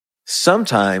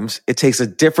Sometimes it takes a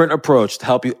different approach to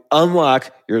help you unlock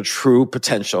your true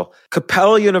potential.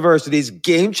 Capella University's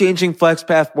game-changing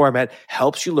FlexPath format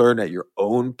helps you learn at your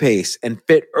own pace and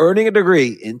fit earning a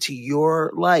degree into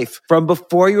your life. From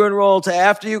before you enroll to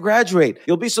after you graduate,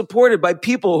 you'll be supported by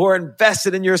people who are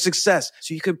invested in your success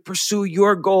so you can pursue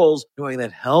your goals knowing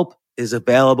that help is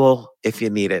available if you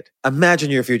need it. Imagine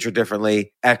your future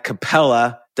differently at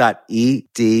capella.edu.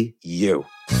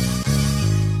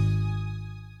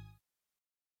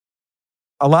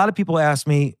 A lot of people ask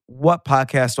me, what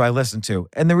podcast do I listen to?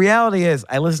 And the reality is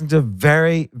I listen to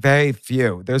very, very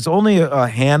few. There's only a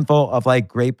handful of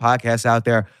great podcasts out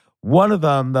there. One of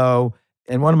them, though,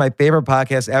 and one of my favorite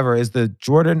podcasts ever is the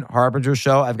Jordan Harbinger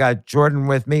Show. I've got Jordan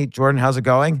with me. Jordan, how's it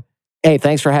going? Hey,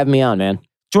 thanks for having me on, man.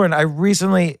 Jordan, I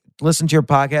recently listened to your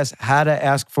podcast, How to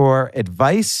Ask for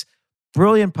Advice.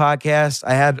 Brilliant podcast.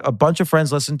 I had a bunch of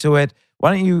friends listen to it.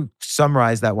 Why don't you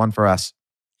summarize that one for us?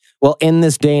 Well, in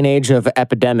this day and age of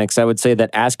epidemics, I would say that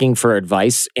asking for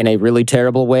advice in a really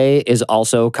terrible way is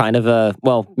also kind of a,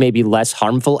 maybe less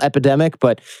harmful epidemic,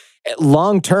 but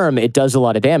long term, it does a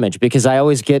lot of damage because I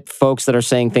always get folks that are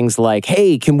saying things like,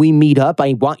 hey, can we meet up?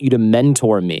 I want you to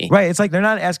mentor me. Right. It's like they're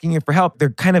not asking you for help.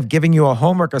 They're kind of giving you a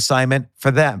homework assignment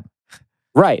for them.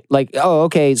 Right. Like, oh,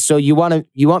 okay, so you want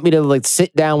me to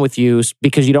sit down with you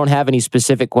because you don't have any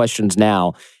specific questions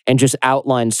now and just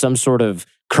outline some sort of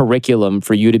curriculum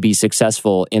for you to be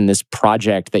successful in this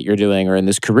project that you're doing or in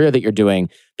this career that you're doing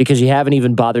because you haven't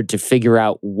even bothered to figure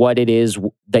out what it is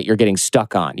that you're getting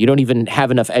stuck on. You don't even have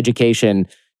enough education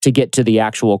to get to the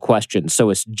actual question. So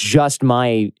it's just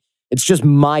my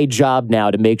job now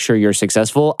to make sure you're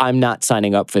successful. I'm not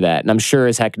signing up for that. And I'm sure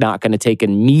as heck not going to take a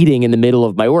meeting in the middle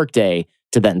of my workday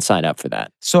to then sign up for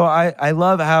that. So I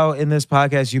love how in this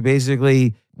podcast you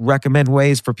basically recommend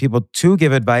ways for people to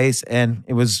give advice, and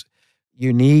it was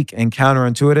unique and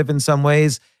counterintuitive in some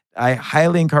ways. I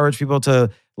highly encourage people to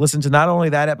listen to not only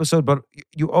that episode, but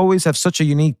you always have such a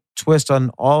unique twist on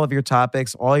all of your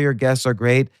topics. All your guests are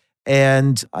great.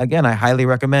 And again, I highly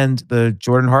recommend the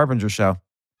Jordan Harbinger Show.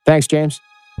 Thanks, James.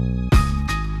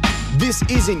 This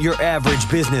isn't your average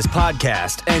business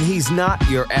podcast, and he's not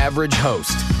your average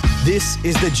host. This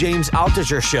is the James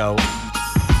Altucher Show.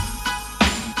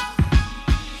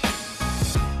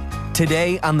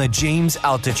 Today on the James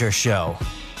Altucher Show.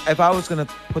 If I was going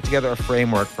to put together a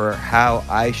framework for how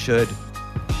I should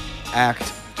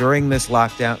act during this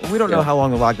lockdown, we don't know how long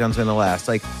the lockdown's going to last.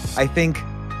 I think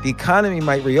the economy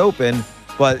might reopen,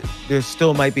 but there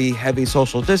still might be heavy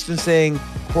social distancing,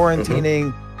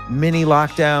 quarantining, mini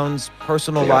lockdowns,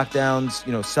 personal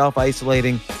lockdowns,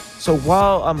 self-isolating. So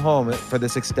while I'm home for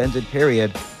this extended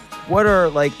period, what are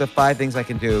the 5 things I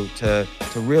can do to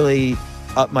really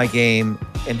up my game,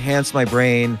 enhance my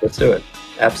brain? Let's do it.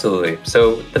 Absolutely.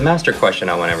 So the master question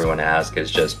I want everyone to ask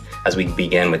is just, as we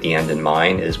begin with the end in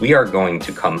mind, is we are going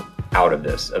to come out of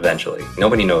this eventually.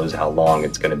 Nobody knows how long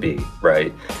it's going to be,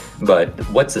 right? But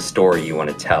what's the story you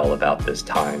want to tell about this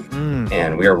time?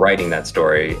 And we are writing that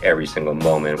story every single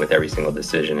moment with every single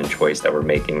decision and choice that we're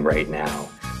making right now.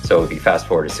 So if you fast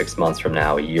forward to 6 months from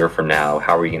now, a year from now,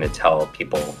 how are you going to tell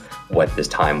people what this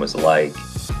time was like?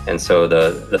 And so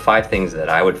the 5 things that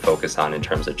I would focus on in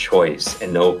terms of choice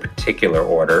in no particular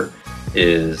order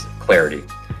is clarity.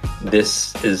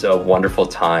 This is a wonderful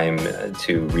time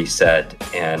to reset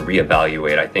and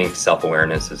reevaluate. I think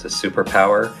self-awareness is a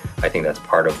superpower. I think that's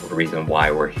part of the reason why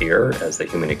we're here as the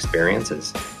human experience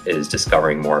is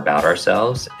discovering more about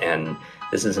ourselves. And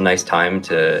this is a nice time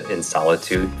in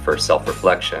solitude for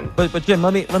self-reflection. But Jim,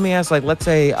 let me ask, let's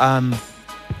say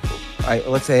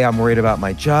let's say I'm worried about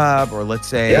my job, or let's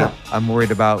say I'm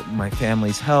worried about my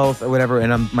family's health or whatever,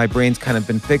 and my brain's kind of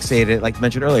been fixated. Like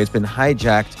mentioned earlier, it's been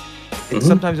hijacked. And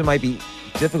sometimes it might be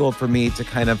difficult for me to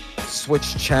kind of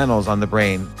switch channels on the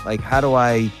brain. How do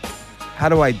I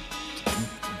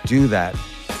do that?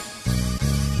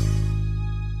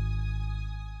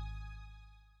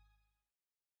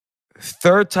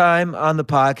 Third time on the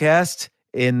podcast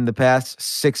in the past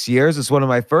 6 years. It's one of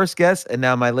my first guests and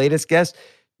now my latest guest,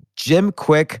 Jim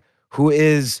Kwik, who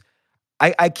is,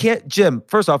 Jim,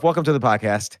 first off, welcome to the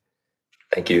podcast.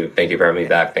 Thank you. Thank you for having me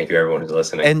back. Thank you, everyone who's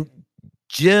listening. And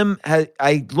Jim,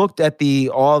 I looked at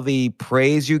all the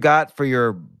praise you got for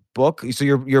your book. So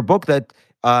your book that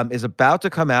is about to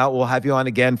come out, we'll have you on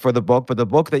again for the book, but the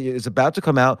book that is about to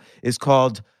come out is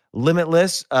called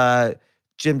Limitless.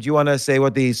 Jim, do you want to say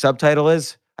what the subtitle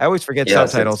is? I always forget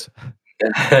subtitles.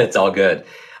 It's all good.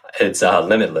 It's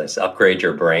Limitless. Upgrade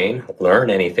your brain, learn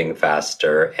anything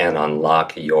faster, and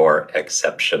unlock your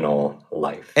exceptional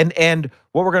life. And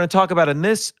what we're going to talk about in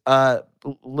this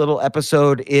little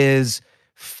episode is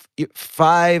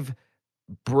 5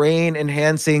 brain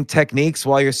enhancing techniques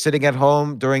while you're sitting at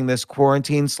home during this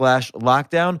quarantine /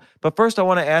 lockdown. But first, I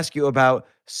want to ask you about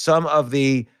some of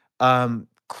the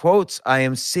quotes I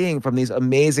am seeing from these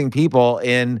amazing people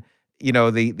in,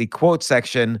 the quote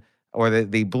section or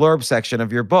the blurb section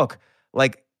of your book.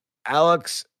 Like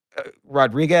Alex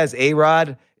Rodriguez,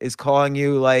 A-Rod, is calling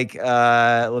you like,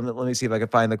 let me see if I can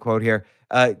find the quote here.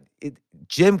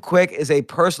 Jim Kwik is a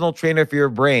personal trainer for your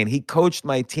brain. He coached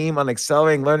my team on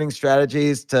accelerating learning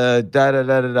strategies to da da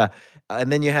da da da.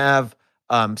 And then you have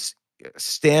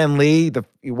Stan Lee,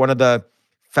 one of the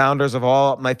founders of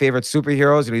all my favorite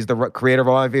superheroes. He's the creator of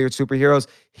all my favorite superheroes.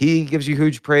 He gives you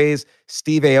huge praise.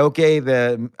 Steve Aoki,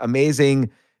 the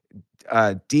amazing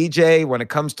DJ, when it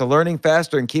comes to learning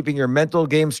faster and keeping your mental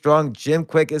game strong, Jim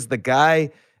Kwik is the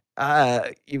guy.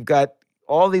 You've got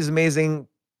all these amazing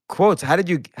quotes. How did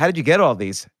you get all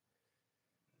these?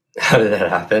 How did that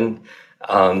happen?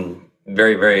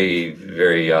 Very, very,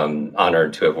 very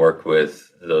honored to have worked with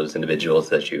those individuals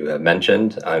that you have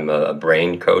mentioned. I'm a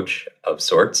brain coach of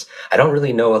sorts. I don't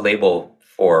really know a label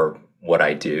for what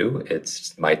I do.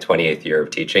 It's my 28th year of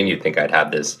teaching. You'd think I'd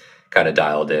have this kind of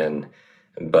dialed in.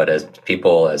 But as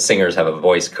singers have a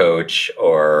voice coach,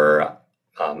 or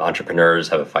entrepreneurs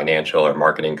have a financial or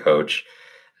marketing coach,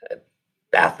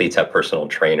 athletes have personal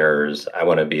trainers. I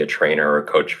want to be a trainer or a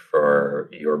coach for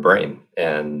your brain.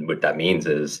 And what that means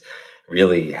is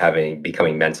really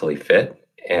becoming mentally fit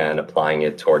and applying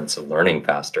it towards learning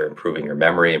faster, improving your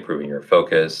memory, improving your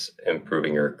focus,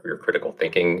 improving your critical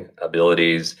thinking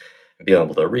abilities, being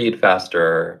able to read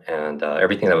faster, and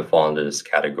everything that would fall into this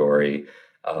category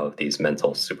of these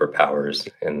mental superpowers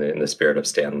in the spirit of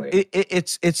Stanley.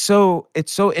 It's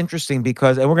so interesting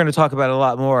because, and we're going to talk about it a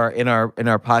lot more in our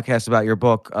podcast about your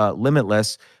book,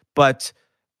 Limitless. But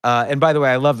and by the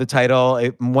way, I love the title.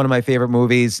 One of my favorite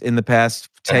movies in the past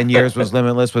 10 years was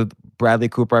Limitless with Bradley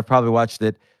Cooper. I've probably watched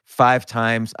it 5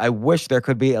 times. I wish there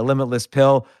could be a limitless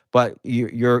pill, but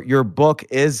your book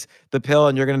is the pill,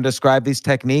 and you're going to describe these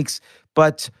techniques.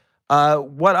 But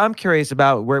what I'm curious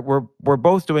about, we're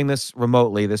both doing this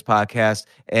remotely, this podcast,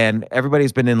 and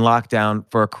everybody's been in lockdown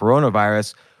for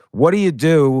coronavirus. What do you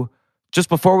do, just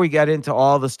before we get into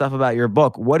all the stuff about your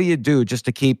book, what do you do just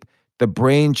to keep the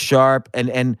brain sharp?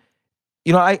 And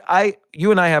you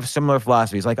and I have similar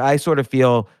philosophies. Like, I sort of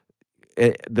feel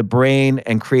the brain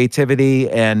and creativity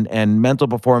and mental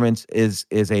performance is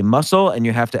a muscle, and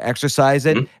you have to exercise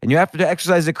it, and you have to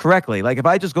exercise it correctly. Like, if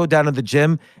I just go down to the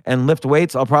gym and lift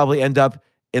weights, I'll probably end up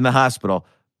in the hospital.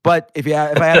 But if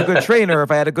I had a good trainer,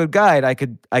 if I had a good guide,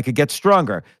 I could get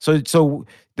stronger. So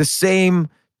the same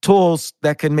tools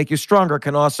that can make you stronger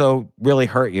can also really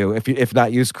hurt you if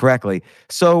not used correctly.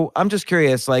 So I'm just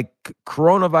curious, like,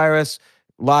 coronavirus,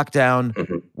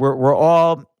 lockdown, we're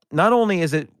all, not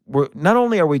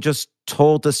only are we just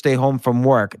told to stay home from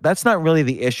work. That's not really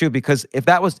the issue, because if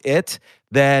that was it,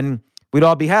 then we'd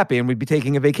all be happy and we'd be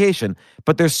taking a vacation.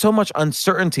 But there's so much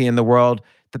uncertainty in the world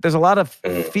that there's a lot of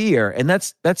fear, and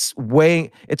that's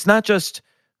it's not just,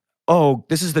 oh,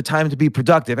 this is the time to be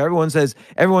productive. Everyone says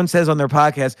on their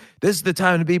podcast, this is the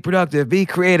time to be productive, be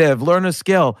creative, learn a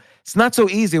skill. It's not so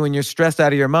easy when you're stressed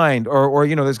out of your mind, or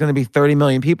there's going to be 30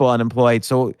 million people unemployed.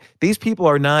 So these people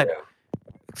are not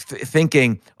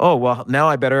thinking, oh, well, now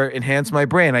I better enhance my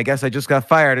brain. I guess I just got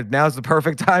fired. Now's the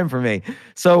perfect time for me.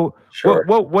 So Sure.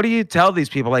 what do you tell these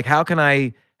people? Like, how can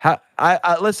I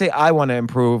let's say I want to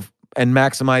improve and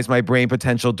maximize my brain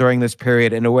potential during this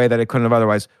period in a way that I couldn't have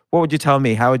otherwise. What would you tell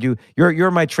me? How would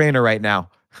you're my trainer right now.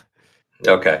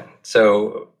 Okay.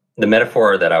 So the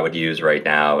metaphor that I would use right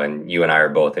now, and you and I are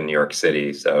both in New York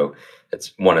City, so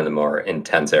it's one of the more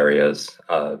intense areas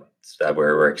that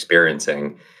we're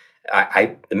experiencing.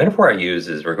 The metaphor I use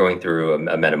is we're going through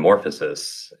a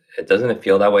metamorphosis. Doesn't it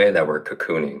feel that way, that we're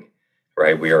cocooning,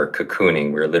 right? We are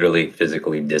cocooning. We're literally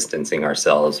physically distancing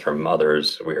ourselves from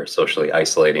others. We are socially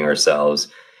isolating ourselves.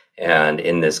 And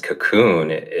in this cocoon,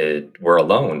 we're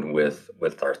alone with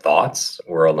our thoughts.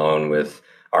 We're alone with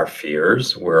our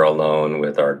fears. We're alone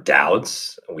with our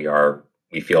doubts. We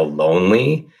feel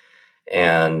lonely.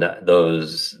 And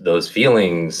those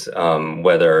feelings,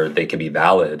 whether they could be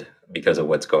valid because of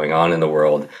what's going on in the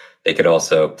world, they could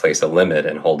also place a limit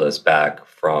and hold us back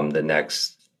from the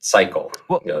next cycle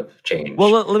of change.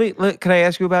 Well, can I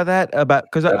ask you about that?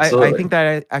 Because I think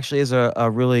that actually is a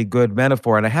really good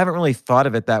metaphor, and I haven't really thought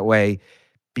of it that way,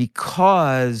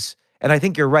 because, and I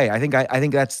think you're right. I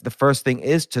think that's the first thing,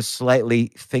 is to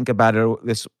slightly think about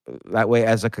it that way,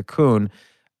 as a cocoon.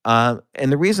 And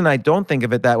the reason I don't think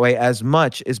of it that way as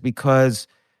much is because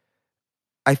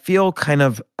I feel kind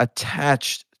of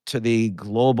attached to the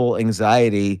global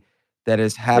anxiety that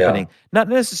is Yeah. happening. Not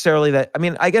necessarily that, I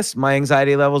mean, I guess my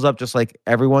anxiety level's up just like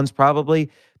everyone's probably,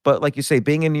 but like you say,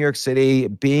 being in New York City,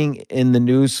 being in the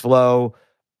news flow,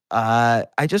 I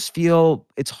just feel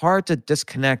it's hard to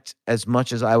disconnect as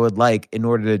much as I would like in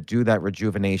order to do that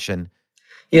rejuvenation.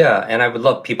 Yeah, and I would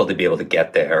love people to be able to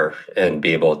get there and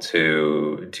be able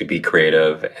to be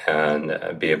creative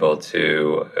and be able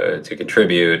to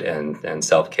contribute and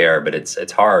self care. But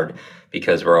it's hard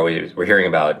because we're hearing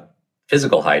about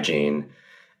physical hygiene,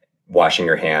 washing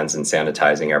your hands and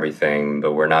sanitizing everything,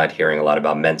 but we're not hearing a lot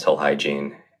about mental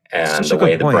hygiene and Such a the good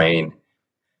way the point. brain.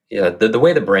 Yeah, the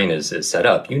way the brain is set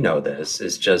up, you know this,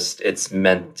 is just it's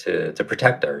meant to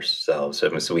protect ourselves.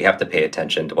 So we have to pay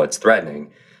attention to what's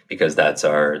threatening because that's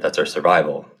our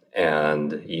survival.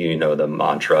 And you know the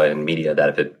mantra in media that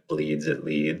if it bleeds, it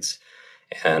leads.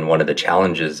 And one of the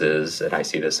challenges is, and I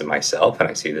see this in myself, and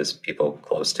I see this people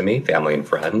close to me, family and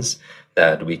friends,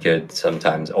 that we could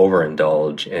sometimes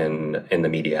overindulge in the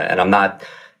media. And I'm not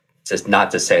just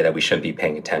not to say that we shouldn't be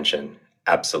paying attention.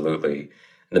 Absolutely.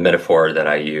 The metaphor that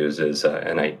I use is,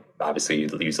 and I obviously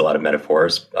use a lot of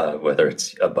metaphors, whether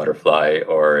it's a butterfly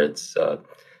or it's,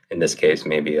 in this case,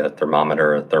 maybe a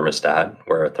thermometer, a thermostat,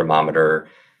 where a thermometer,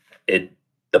 it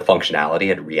the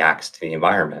functionality, it reacts to the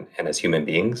environment. And as human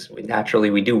beings, we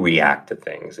do react to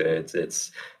things.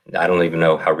 It's I don't even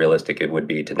know how realistic it would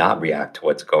be to not react to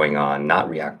what's going on, not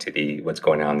react to the what's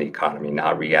going on in the economy,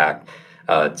 not react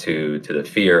to the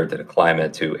fear, to the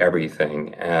climate, to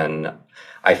everything. And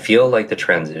I feel like the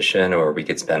transition, or we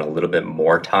could spend a little bit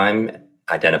more time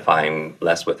identifying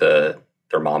less with a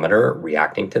thermometer,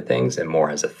 reacting to things, and more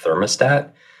as a thermostat.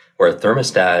 Where a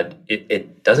thermostat,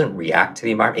 it doesn't react to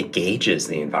the environment, it gauges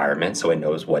the environment so it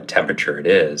knows what temperature it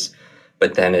is.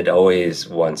 But then it always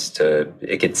wants to,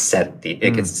 it could set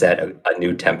a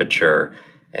new temperature.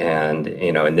 And,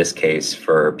 in this case,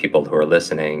 for people who are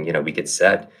listening, we can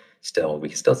still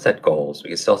set goals, we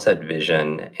can still set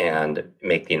vision and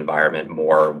make the environment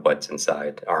more what's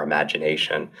inside our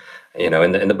imagination. In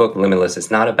the book Limitless, it's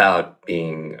not about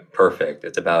being perfect,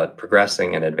 it's about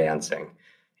progressing and advancing,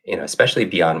 especially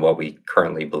beyond what we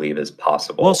currently believe is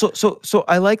possible. Well, so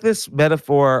I like this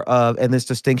metaphor of and this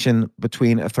distinction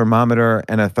between a thermometer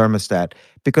and a thermostat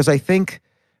because I think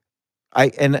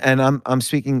I'm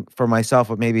speaking for myself,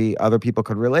 but maybe other people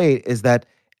could relate, is that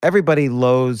everybody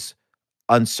loathes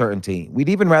uncertainty. We'd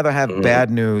even rather have Mhm.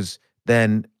 bad news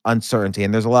than uncertainty.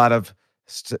 And there's a lot of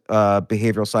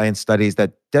behavioral science studies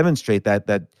that demonstrate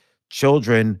that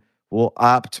children will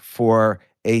opt for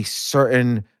a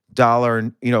certain dollar,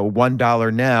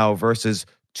 $1 now versus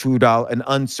 $2, an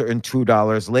uncertain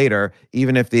 $2 later,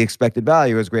 even if the expected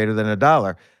value is greater than a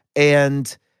dollar.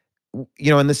 And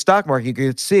in the stock market, you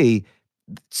could see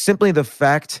simply the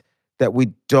fact that we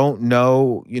don't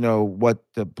know, what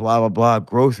the blah, blah, blah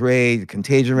growth rate,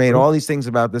 contagion rate, Mhm. all these things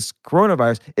about this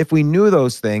coronavirus. If we knew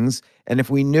those things, and if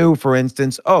we knew, for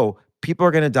instance, oh, people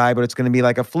are going to die, but it's going to be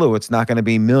like a flu. It's not going to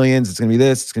be millions. It's going to be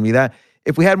this. It's going to be that.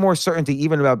 If we had more certainty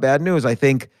even about bad news, I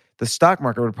think the stock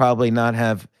market would probably not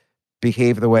have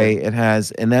behaved the Yeah. way it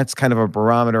has. And that's kind of a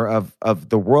barometer of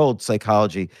the world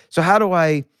psychology. So how do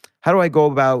I go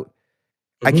about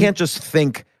I Mhm. can't just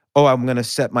think, oh, I'm going to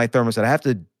set my thermostat. I have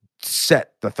to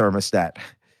set the thermostat.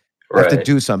 I have to Right.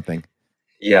 do something.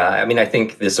 Yeah, I mean, I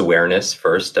think this awareness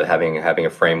first of having a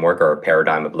framework or a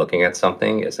paradigm of looking at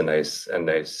something is a nice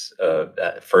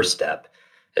first step.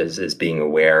 Is being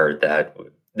aware that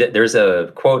there's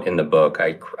a quote in the book.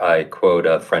 I quote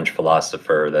a French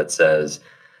philosopher that says,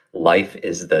 "Life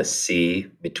is the C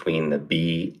between the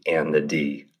B and the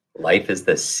D. Life is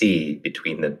the C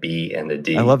between the B and the I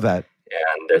D." love that.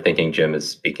 And they're thinking Jim is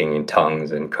speaking in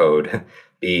tongues and code.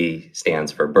 B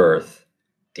stands for birth.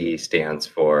 D stands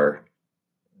for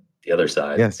the other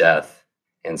side, Yes. death,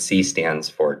 and C stands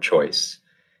for choice.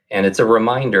 And it's a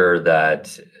reminder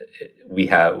that we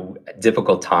have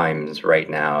difficult times right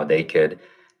now. They could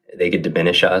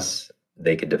diminish us,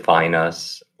 they could define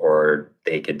us, or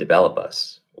they could develop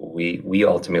us. We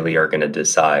ultimately are going to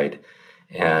decide.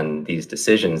 And these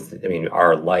decisions, I mean,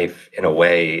 our life in a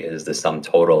way is the sum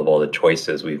total of all the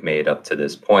choices we've made up to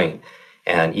this point.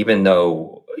 And even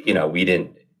though, we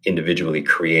didn't individually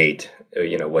create,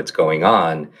 what's going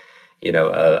on,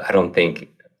 I don't think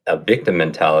a victim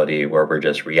mentality where we're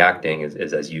just reacting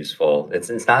is as useful.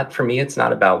 It's not, for me, it's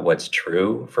not about what's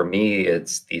true. For me,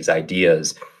 it's these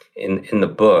ideas in the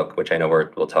book, which I know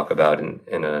we'll talk about in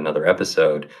another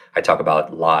episode. I talk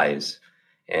about lies.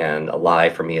 And a lie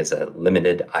for me is a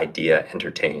limited idea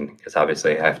entertained, because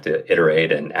obviously I have to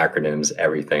iterate and acronyms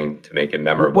everything to make it What's an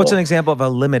memorable. example of a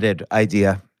limited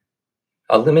idea?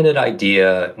 A limited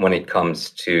idea when it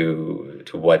comes to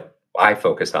what I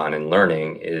focus on in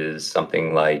learning is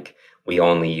something like we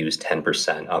only use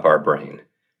 10% of our brain,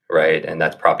 right? And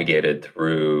that's propagated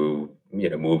through,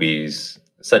 movies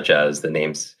such as the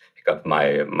names of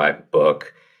my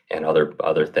book and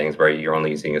other things where you're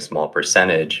only using a small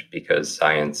percentage because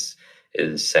science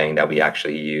is saying that we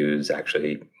actually use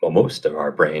most of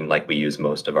our brain like we use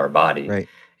most of our body. Right.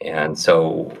 And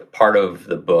so part of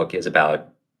the book is about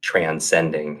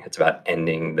transcending. It's about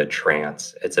ending the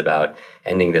trance. It's about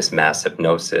ending this mass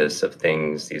hypnosis of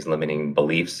things, these limiting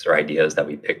beliefs or ideas that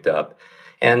we picked up.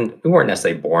 And we weren't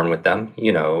necessarily born with them.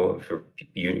 For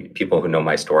people who know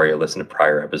my story or listen to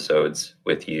prior episodes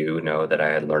with you know that I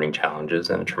had learning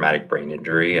challenges and a traumatic brain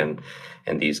injury and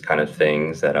these kind of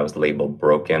things that I was labeled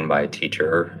broken by a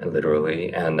teacher,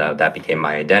 literally, and that became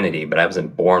my identity. But I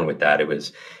wasn't born with that. It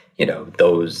was,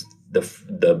 those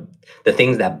the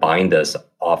things that bind us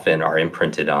often are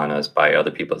imprinted on us by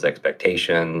other people's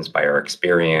expectations, by our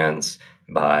experience,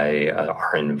 by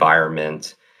our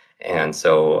environment. And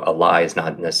so a lie is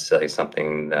not necessarily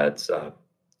something that's,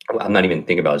 I'm not even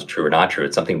thinking about as true or not true.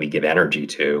 It's something we give energy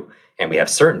to and we have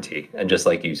certainty. And just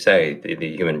like you say,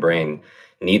 the human brain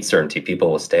needs certainty.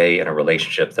 People will stay in a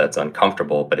relationship that's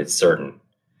uncomfortable, but it's certain,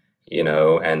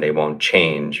 and they won't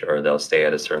change, or they'll stay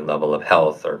at a certain level of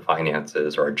health or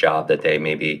finances or a job that they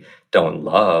maybe don't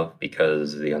love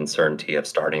because the uncertainty of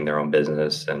starting their own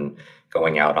business and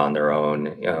going out on their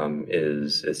own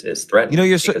is threatening.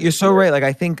 You're so right. Like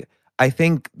I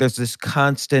think there's this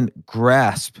constant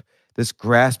this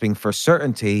grasping for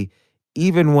certainty,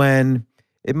 even when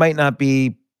it might not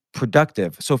be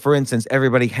productive. So, for instance,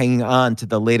 everybody hanging on to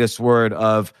the latest word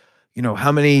of,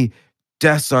 how many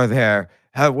deaths are there?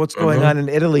 What's going on in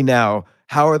Italy now?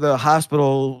 How are the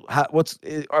hospital?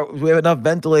 Do we have enough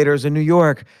ventilators in New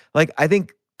York? Like, I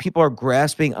think people are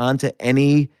grasping onto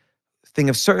any thing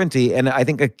of certainty, and I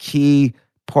think a key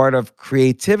part of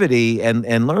creativity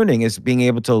and learning is being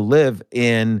able to live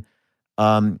in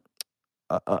um,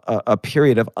 a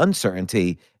period of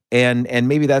uncertainty, and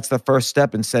maybe that's the first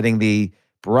step in setting the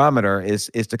barometer is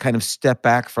to kind of step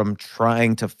back from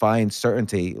trying to find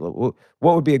certainty. What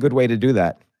would be a good way to do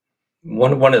that?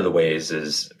 One of the ways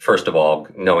is, first of all,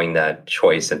 knowing that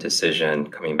choice and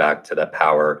decision, coming back to that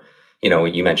power.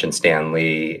 You mentioned Stan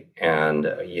Lee, and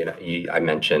I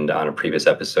mentioned on a previous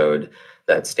episode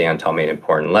that Stan taught me an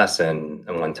important lesson.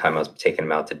 And one time I was taking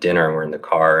him out to dinner, and we're in the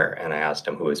car, and I asked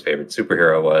him who his favorite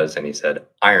superhero was, and he said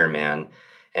Iron Man.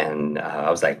 And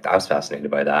I was fascinated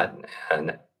by that,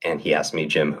 and he asked me,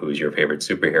 Jim, who's your favorite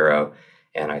superhero?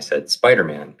 And I said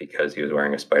Spider-Man because he was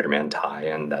wearing a Spider-Man tie,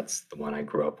 and that's the one I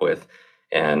grew up with.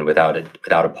 And without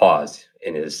a pause,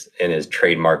 in his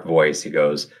trademark voice, he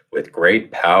goes, "With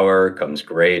great power comes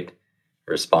great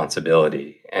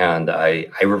responsibility." And I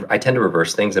tend to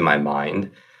reverse things in my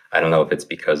mind. I don't know if it's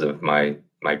because of my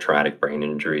traumatic brain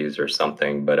injuries or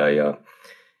something, but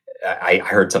I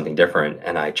heard something different,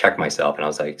 and I checked myself, and I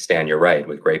was like, Stan, you're right.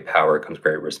 With great power comes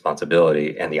great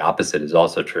responsibility. And the opposite is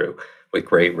also true. With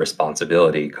great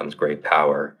responsibility comes great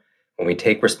power. When we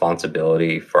take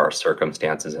responsibility for our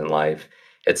circumstances in life,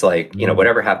 it's like,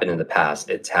 whatever happened in the past,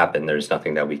 it's happened. There's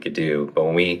nothing that we could do. But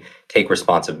when we take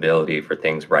responsibility for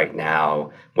things right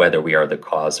now, whether we are the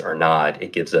cause or not,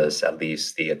 it gives us at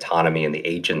least the autonomy and the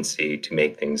agency to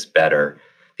make things better.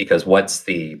 Because what's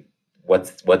the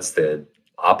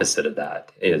opposite of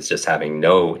that is just having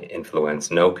no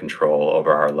influence, no control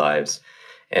over our lives.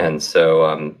 And so,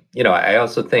 I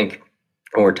also think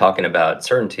when we're talking about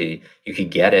certainty, you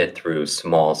could get it through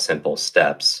small, simple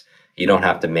steps. You don't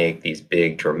have to make these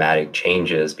big, dramatic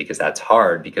changes because that's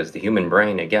hard. Because the human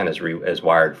brain, again, is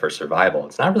wired for survival.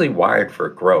 It's not really wired for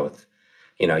growth.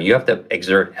 You have to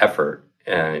exert effort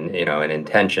and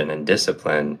intention and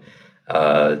discipline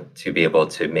to be able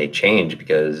to make change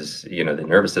because the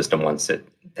nervous system wants it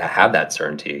to have that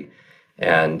certainty.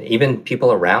 And even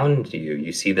people around you,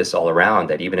 you see this all around,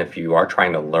 that even if you are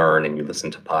trying to learn and you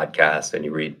listen to podcasts and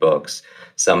you read books,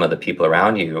 some of the people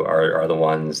around you are the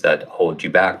ones that hold you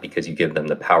back because you give them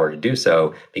the power to do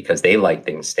so because they like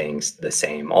things staying the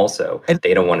same also. And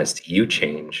they don't want to see you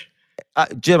change.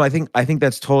 Jim, I think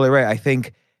that's totally right. I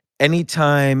think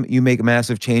anytime you make a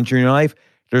massive change in your life,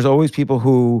 there's always people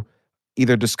who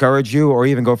either discourage you or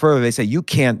even go further. They say, you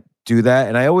can't do that.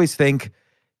 And I always think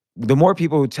the more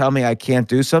people who tell me I can't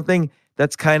do something,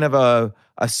 that's kind of a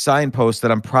signpost that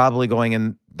I'm probably going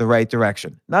in the right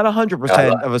direction. Not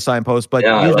 100% of a signpost, but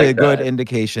usually a good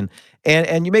indication.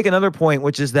 And you make another point,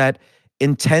 which is that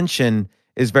intention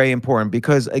is very important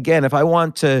because, again, if I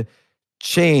want to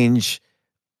change,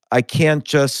 I can't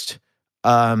just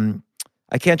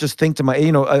think to my,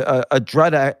 a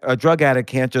drug addict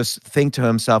can't just think to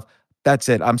himself, that's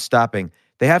it. I'm stopping.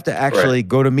 They have to actually Right.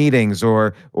 go to meetings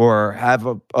or have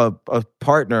a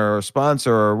partner or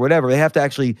sponsor or whatever. They have to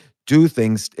actually do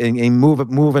things and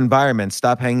move environments,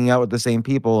 stop hanging out with the same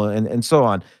people and so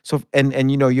on. So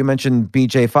and you mentioned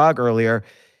BJ Fogg earlier.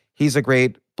 He's a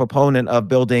great proponent of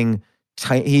building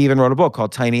he even wrote a book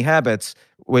called Tiny Habits,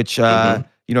 which Hmm.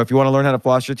 if you want to learn how to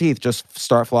floss your teeth, just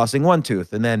start flossing one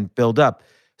tooth and then build up.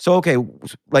 So okay,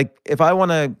 like if I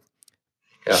want to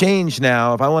Yeah. change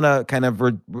now, if I want to kind of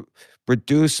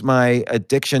reduce my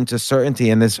addiction to certainty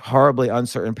in this horribly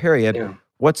uncertain period, Yeah.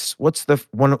 what's the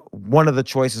one of the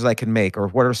choices I can make, or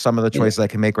what are some of the Yeah. choices I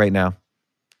can make right now?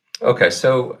 Okay,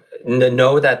 so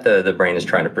know that the brain is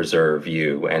trying to preserve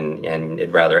you, and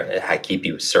it rather keep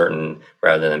you certain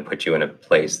rather than put you in a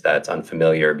place that's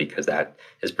unfamiliar because that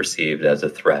is perceived as a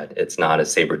threat. It's not a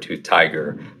saber-toothed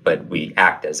tiger, but we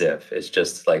act as if. It's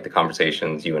just like the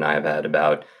conversations you and I have had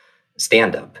about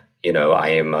stand up.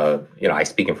 I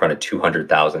speak in front of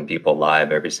 200,000 people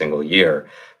live every single year,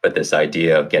 but this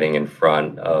idea of getting in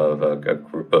front of a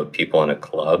group of people in a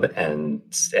club and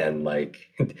like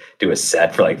do a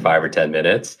set for like 5 or 10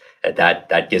 minutes,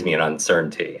 that gives me an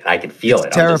uncertainty, and I can feel It's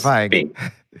it. I'm just terrifying. being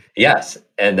Yes.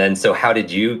 And then, so how did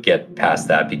you get past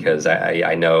that? Because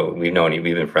I know we've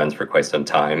been friends for quite some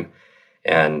time,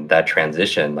 and that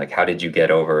transition, like, how did you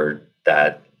get over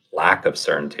that lack of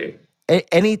certainty?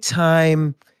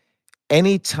 Anytime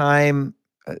anytime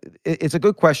it's a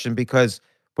good question, because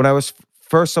when I was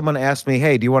first, someone asked me,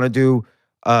 hey, do you want to do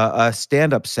a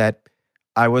stand-up set,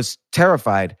 I was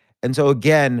terrified. And so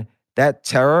again, that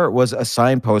terror was a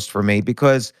signpost for me,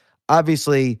 because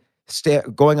obviously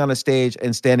going on a stage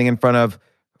and standing in front of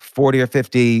 40 or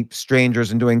 50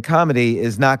 strangers and doing comedy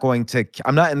is not going to,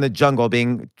 I'm not in the jungle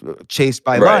being chased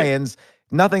by Right. lions.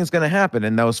 Nothing's going to happen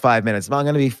in those 5 minutes. I'm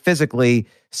going to be physically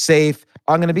safe.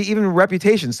 I'm going to be even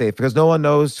reputation safe, because no one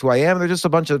knows who I am. They're just a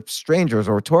bunch of strangers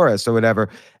or tourists or whatever.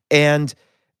 And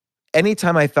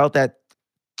anytime I felt that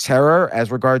terror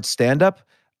as regards stand up,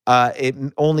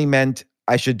 only meant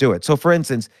I should do it. So, for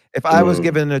instance, if I was Mm,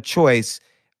 given a choice,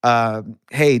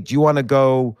 hey, do you want to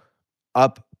go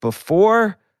up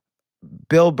before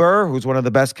Bill Burr, who's one of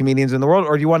the best comedians in the world,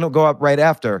 or do you want to go up right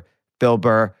after Bill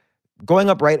Burr?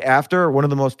 Going up right after one of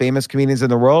the most famous comedians in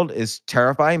the world is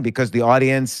terrifying, because the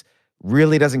audience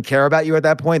really doesn't care about you at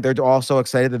that point. They're all so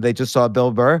excited that they just saw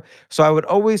Bill Burr. So I would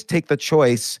always take the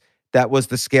choice that was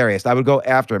the scariest. I would go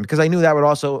after him, because I knew that would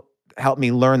also help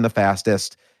me learn the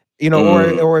fastest.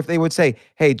 mm, Or if they would say,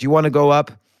 "Hey, do you want to go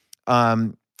up?"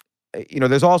 Um,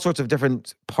 there's all sorts of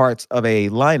different parts of a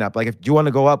lineup. Like, if do you want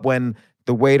to go up when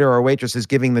the waiter or waitress is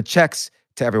giving the checks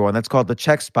to everyone? That's called the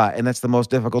check spot, and that's the most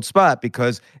difficult spot,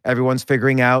 because everyone's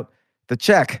figuring out the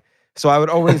check. So I would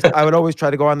always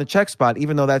try to go on the check spot,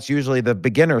 even though that's usually the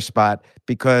beginner spot,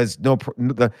 because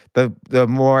the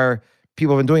more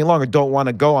people have been doing it longer don't want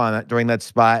to go on it during that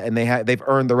spot, and they've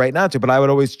earned the right not to. But I would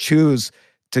always choose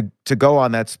to go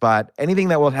on that spot. Anything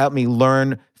that will help me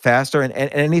learn faster, and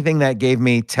anything that gave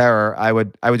me terror, I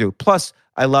would do. Plus,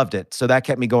 I loved it, so that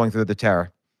kept me going through the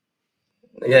terror.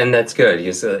 yeah, and that's good.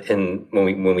 Because and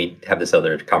when we have this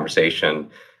other conversation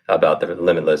about the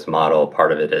limitless model,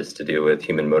 part of it is to do with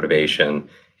human motivation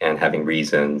and having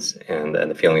reasons and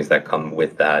the feelings that come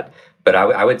with that. But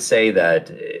I would say that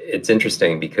it's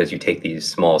interesting because you take these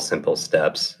small, simple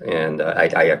steps, and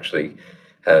I actually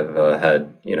have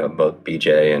had both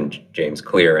BJ and James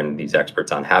Clear and these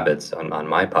experts on habits on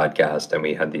my podcast, and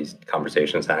we had these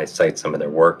conversations, and I cite some of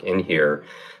their work in here.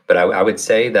 But I would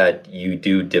say that you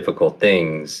do difficult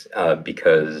things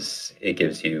because it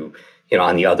gives you,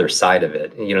 on the other side of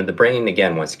it, the brain,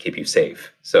 again, wants to keep you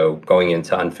safe. So going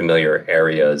into unfamiliar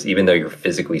areas, even though you're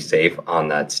physically safe on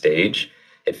that stage,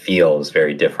 it feels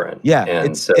very different. Yeah,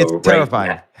 And it's so right terrifying.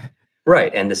 now,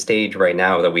 right. And the stage right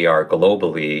now that we are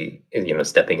globally,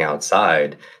 stepping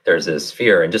outside, there's this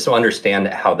fear. And just to understand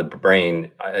how the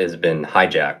brain has been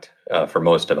hijacked for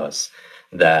most of us,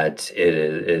 that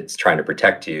it's trying to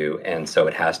protect you. And so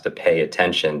it has to pay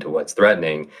attention to what's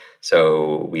threatening.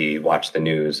 So we watch the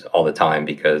news all the time,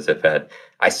 because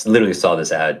literally saw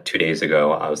this ad 2 days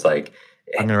ago. I was like,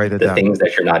 I'm gonna write that the down. things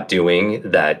that you're not doing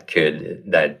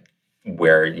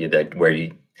where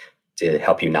you to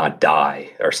help you not die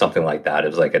or something like that. It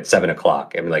was like at 7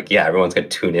 o'clock. I'm like, yeah, everyone's going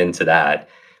to tune into that,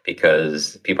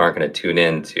 because people aren't going to tune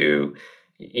in to,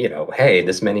 hey,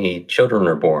 this many children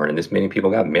are born and this many people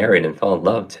got married and fell in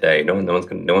love today. No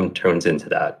one tunes into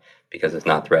that because it's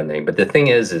not threatening. But the thing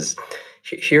is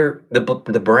here, the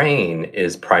brain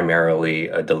is primarily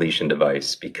a deletion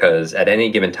device, because at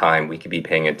any given time we could be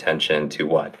paying attention to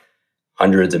what?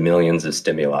 hundreds of millions of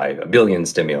stimuli, a billion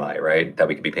stimuli, right, that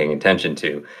we could be paying attention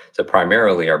to. So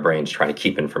primarily our brain's trying to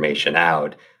keep information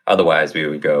out. Otherwise we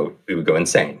would go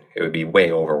insane. It would be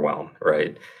way overwhelmed,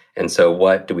 right? And so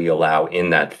what do we allow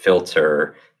in that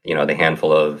filter? The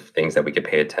handful of things that we could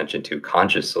pay attention to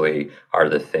consciously are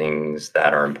the things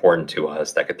that are important to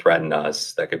us, that could threaten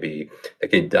us, that could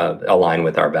align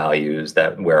with our values,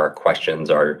 that where our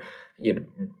questions are,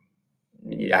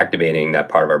 activating that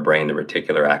part of our brain, the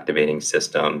reticular activating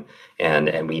system,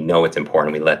 and we know it's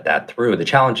important. We let that through. The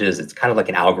challenge is it's kind of like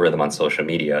an algorithm on social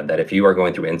media that if you are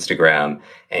going through Instagram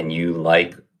and you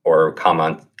like or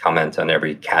comment on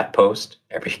every cat post,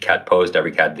 every cat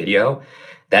video,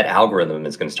 that algorithm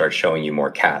is going to start showing you more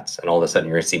cats, and all of a sudden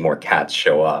you're going to see more cats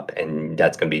show up, and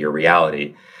that's going to be your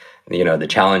reality. The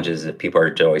challenge is that people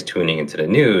are always tuning into the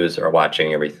news or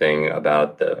watching everything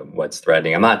about what's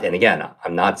threatening. I'm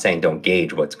not saying don't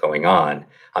gauge what's going on.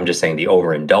 I'm just saying the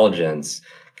overindulgence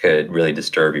could really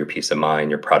disturb your peace of mind,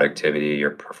 your productivity,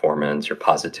 your performance, your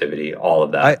positivity, all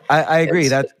of that. I agree.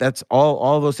 That's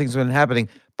all those things have been happening.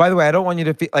 By the way, I don't want you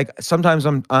to feel like sometimes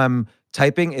I'm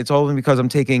typing. It's only because I'm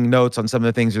taking notes on some of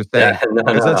the things you're saying. Yeah, no,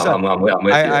 I'm with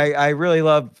you. I really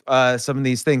love some of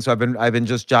these things, so I've been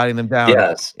just jotting them down.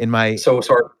 Yes. In my So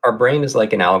our brain is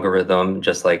like an algorithm,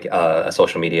 just like a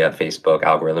social media, Facebook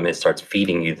algorithm. It starts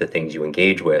feeding you the things you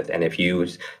engage with, and if you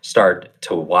start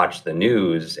to watch the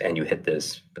news and you hit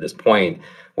this point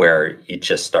where it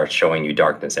just starts showing you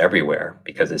darkness everywhere,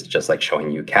 because it's just like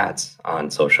showing you cats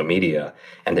on social media.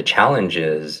 And the challenge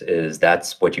is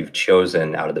that's what you've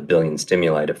chosen out of the billion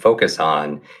stimuli to focus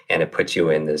on, and it puts you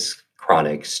in this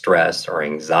chronic stress or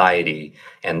anxiety,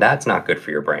 and that's not good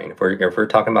for your brain. If we're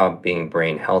talking about being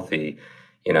brain healthy,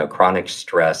 chronic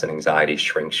stress and anxiety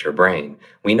shrinks your brain.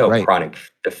 We know Right. chronic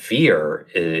fear,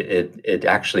 it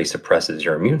actually suppresses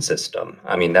your immune system.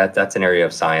 I mean, that's an area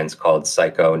of science called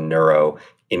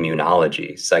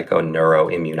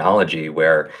psychoneuroimmunology,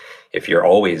 where if you're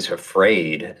always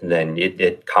afraid, then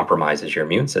it compromises your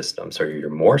immune system. So you're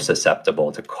more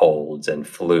susceptible to colds and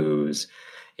flus,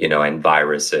 and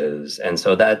viruses. And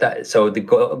so so the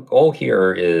goal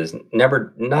here is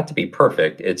not to be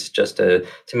perfect. It's just to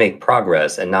make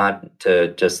progress, and not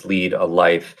to just lead a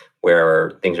life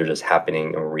where things are just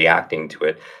happening and reacting to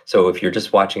it. So if you're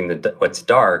just watching what's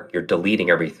dark, you're deleting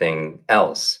everything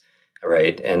else,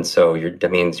 right? And so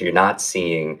that means you're not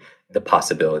seeing the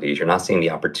possibilities, you're not seeing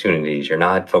the opportunities, you're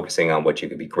not focusing on what you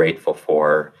could be grateful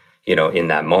for, in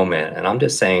that moment. And I'm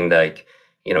just saying, like,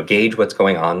 gauge what's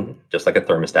going on, just like a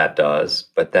thermostat does,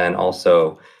 but then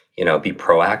also, be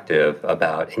proactive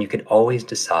about, and you could always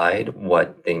decide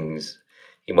what to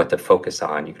focus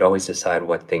on. You could always decide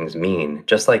what things mean.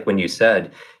 Just like when you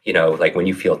said, like when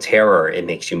you feel terror, it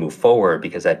makes you move forward,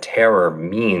 because that terror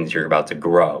means you're about to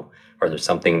grow, or there's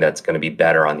something that's going to be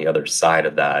better on the other side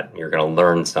of that. You're going to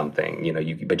learn something,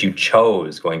 but you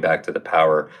chose, going back to the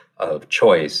power of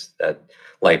choice, that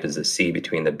life is a C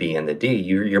between the B and the D.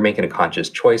 You're making a conscious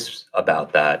choice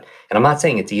about that. And I'm not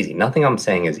saying it's easy. Nothing I'm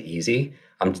saying is easy.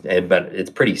 But it's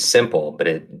pretty simple, but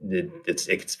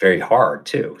it's very hard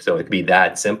too. So it could be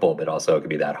that simple, but also it could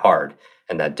be that hard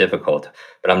and that difficult.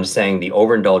 But I'm just saying the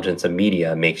overindulgence of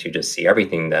media makes you just see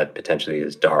everything that potentially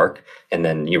is dark. And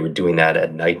then you were doing that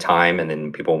at nighttime, and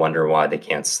then people wonder why they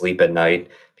can't sleep at night,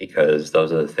 because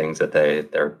those are the things that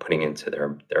they're putting into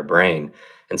their brain.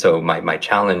 And so my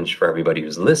challenge for everybody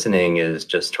who's listening is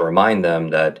just to remind them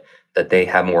that they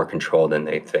have more control than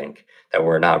they think, that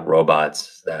we're not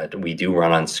robots, that we do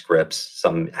run on scripts.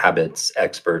 Some habits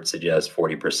experts suggest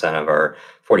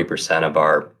 40% of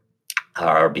our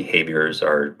behaviors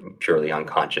are purely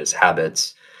unconscious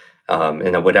habits.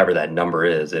 And whatever that number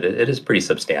is, it is pretty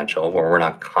substantial, where we're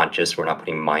not conscious, we're not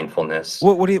putting mindfulness.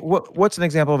 What's an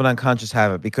example of an unconscious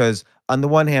habit? Because on the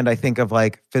one hand, I think of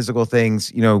like physical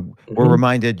things, we're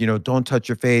reminded, don't touch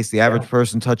your face. The average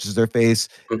person touches their face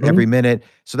every minute.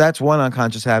 So that's one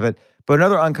unconscious habit. But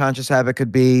another unconscious habit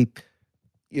could be,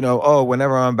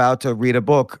 whenever I'm about to read a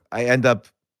book, I end up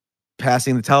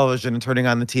passing the television and turning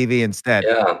on the TV instead.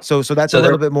 Yeah. So that's a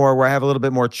little bit more where I have a little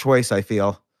bit more choice, I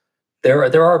feel.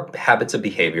 There are habits of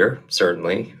behavior,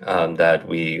 certainly, that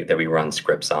we run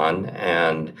scripts on,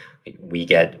 and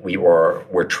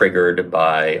we're triggered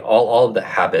by all of the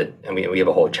habit, and we have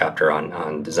a whole chapter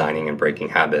on designing and breaking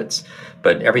habits.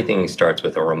 But everything starts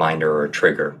with a reminder or a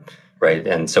trigger, right?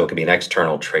 And so it could be an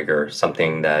external trigger,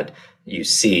 something that you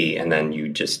see and then you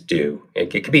just do. It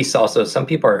could be also, some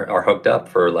people are hooked up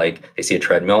for, like, they see a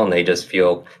treadmill and they just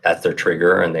feel that's their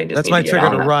trigger, and they just That's need my to get trigger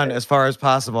on to that run thing. as far as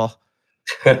possible.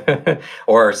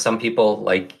 Or some people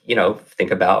like,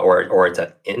 think about, or it's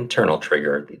an internal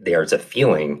trigger. There's a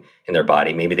feeling in their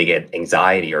body. Maybe they get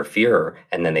anxiety or fear,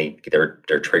 and then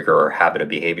their trigger or habit of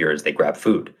behavior is they grab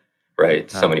food, right?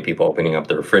 So many people opening up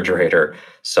the refrigerator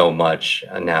so much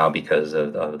now because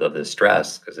of the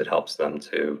stress, because it helps them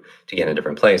to get in a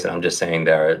different place. And I'm just saying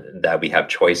there that we have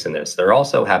choice in this. There are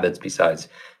also habits besides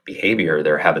behavior.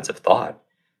 There are habits of thought.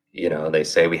 They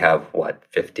say we have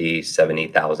 50,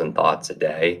 70,000 thoughts a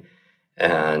day.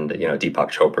 And,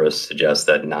 Deepak Chopra suggests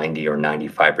that 90 or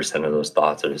 95% of those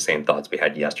thoughts are the same thoughts we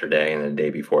had yesterday and the day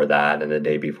before that and the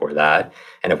day before that.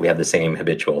 And if we have the same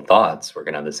habitual thoughts, we're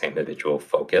going to have the same habitual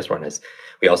focus.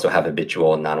 We also have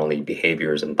habitual, not only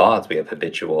behaviors and thoughts, we have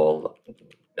habitual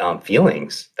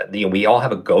feelings that we all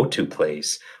have a go-to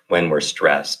place when we're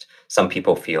stressed. Some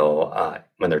people feel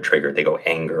when they're triggered, they go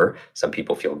anger. Some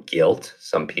people feel guilt.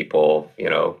 Some people,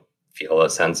 feel a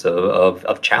sense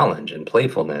of challenge and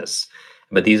playfulness.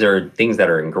 But these are things that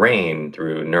are ingrained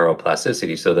through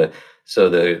neuroplasticity. So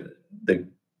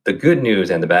the good news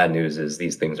and the bad news is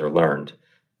these things are learned.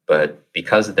 But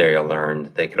because they are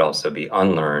learned, they could also be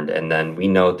unlearned. And then we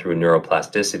know through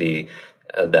neuroplasticity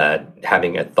that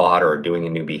having a thought or doing a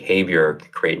new behavior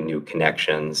can create new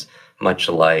connections, much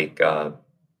like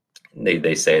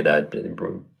they say that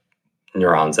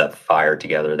neurons that fire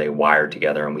together, they wire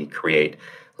together, and we create,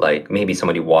 like maybe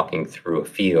somebody walking through a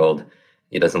field,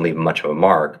 it doesn't leave much of a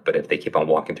mark, but if they keep on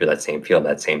walking through that same field,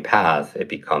 that same path, it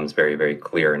becomes very, very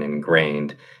clear and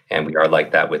ingrained. And we are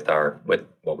like that with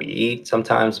what we eat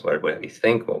sometimes, what we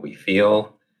think, what we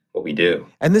feel, what we do.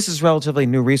 And this is relatively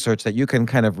new research that you can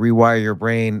kind of rewire your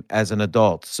brain as an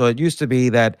adult. So it used to be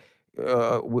that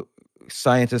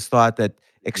scientists thought that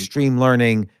extreme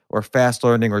learning or fast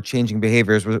learning or changing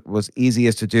behaviors was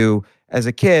easiest to do as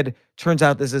a kid. Turns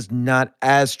out this is not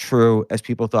as true as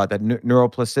people thought, that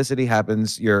neuroplasticity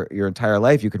happens your entire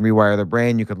life. You can rewire the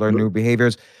brain. You could learn new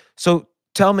behaviors. So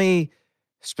tell me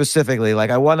specifically, like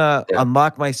I want to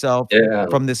unlock myself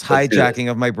from this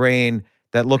hijacking of my brain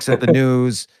that looks at the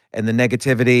news and the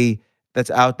negativity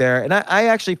that's out there. And I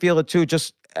actually feel it too,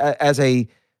 just as a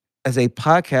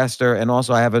podcaster. And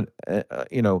also I have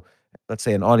let's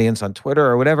say an audience on Twitter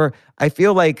or whatever. I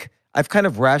feel like I've kind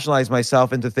of rationalized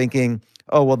myself into thinking,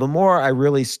 oh, well, the more I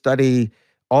really study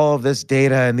all of this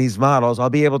data and these models, I'll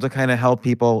be able to kind of help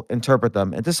people interpret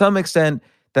them. And to some extent,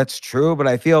 that's true, but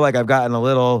I feel like I've gotten a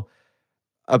little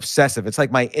obsessive. It's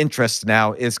like my interest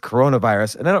now is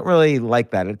coronavirus, and I don't really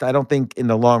like that. I don't think in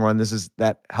the long run this is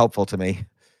that helpful to me.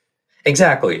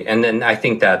 Exactly. And then I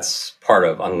think that's part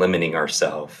of unlimiting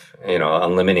ourselves.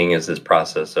 Unlimiting is this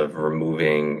process of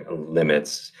removing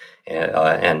limits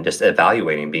and just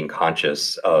evaluating, being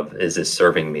conscious of, is this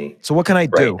serving me? So what can I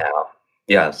do now?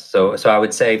 Yeah. So I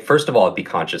would say, first of all, be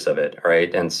conscious of it.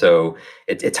 Right. And so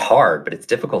it's hard, but it's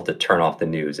difficult to turn off the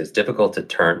news. It's difficult to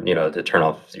turn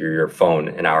off your phone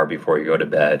an hour before you go to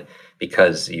bed,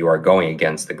 because you are going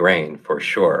against the grain for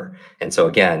sure. And so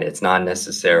again, it's not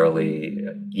necessarily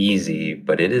easy,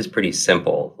 but it is pretty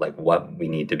simple, like what we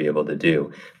need to be able to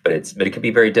do. But it can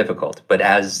be very difficult. But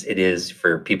as it is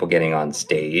for people getting on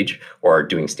stage or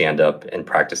doing stand-up and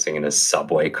practicing in a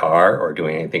subway car or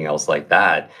doing anything else like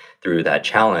that, through that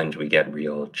challenge, we get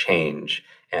real change.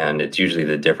 And it's usually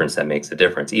the difference that makes the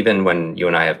difference. Even when you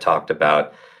and I have talked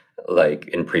about, like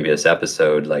in previous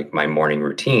episode, like my morning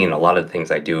routine, a lot of the things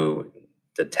I do,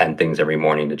 the 10 things every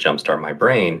morning to jumpstart my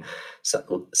brain,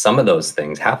 so some of those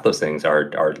things, half those things are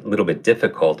a little bit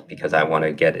difficult because I want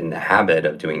to get in the habit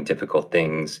of doing difficult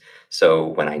things. So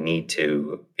when I need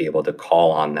to be able to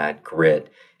call on that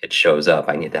grit, it shows up.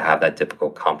 I need to have that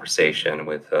difficult conversation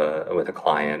with a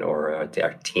client or a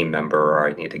team member, or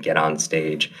I need to get on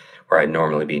stage where I'd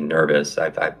normally be nervous.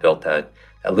 I've built a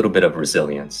little bit of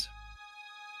resilience.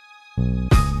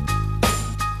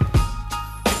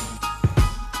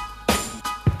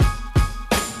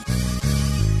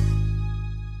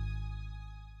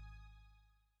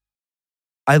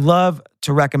 I love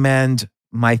to recommend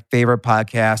my favorite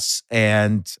podcasts,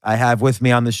 and I have with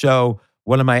me on the show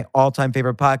one of my all-time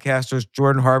favorite podcasters,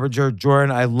 Jordan Harbinger.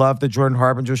 Jordan, I love the Jordan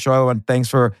Harbinger Show, and thanks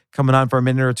for coming on for a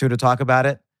minute or two to talk about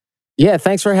it. Yeah,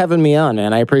 thanks for having me on,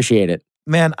 man. I appreciate it.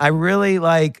 Man, I really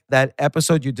like that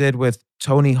episode you did with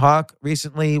Tony Hawk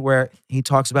recently, where he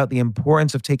talks about the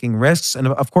importance of taking risks. And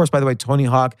of course, by the way, Tony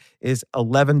Hawk is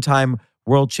 11-time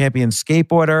world champion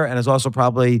skateboarder and has also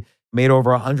probably made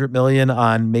over $100 million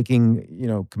on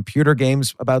making, computer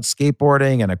games about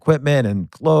skateboarding and equipment and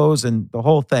clothes and the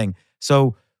whole thing.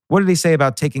 So what did he say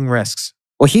about taking risks?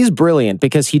 Well, he's brilliant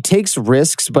because he takes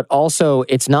risks, but also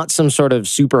it's not some sort of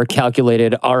super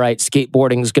calculated, all right,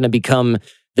 skateboarding is going to become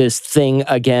this thing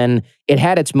again. It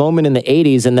had its moment in the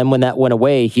 80s, and then when that went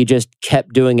away, he just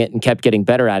kept doing it and kept getting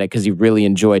better at it because he really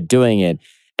enjoyed doing it.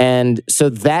 And so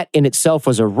that in itself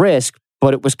was a risk,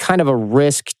 but it was kind of a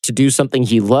risk to do something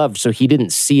he loved, so he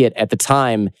didn't see it at the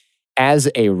time as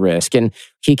a risk. And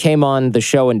he came on the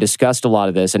show and discussed a lot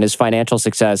of this, and his financial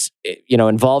success,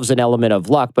 involves an element of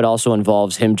luck, but also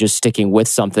involves him just sticking with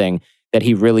something that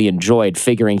he really enjoyed,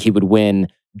 figuring he would win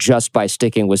just by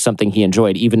sticking with something he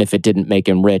enjoyed, even if it didn't make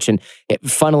him rich. And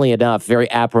funnily enough,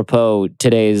 very apropos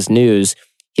today's news,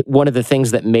 one of the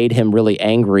things that made him really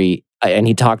angry, and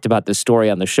he talked about this story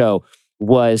on the show,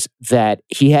 was that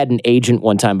he had an agent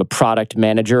one time, a product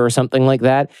manager or something like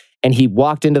that, and he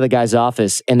walked into the guy's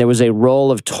office and there was a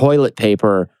roll of toilet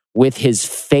paper with his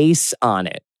face on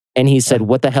it. And he said,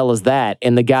 "What the hell is that?"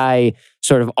 And the guy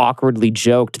sort of awkwardly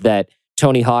joked that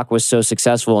Tony Hawk was so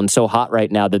successful and so hot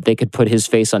right now that they could put his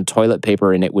face on toilet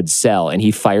paper and it would sell. And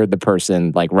he fired the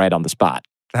person like right on the spot.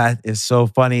 That is so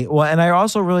funny. Well, and I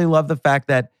also really love the fact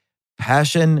that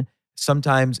passion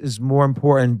sometimes is more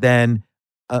important than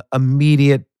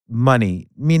immediate money.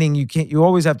 Meaning you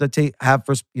always have to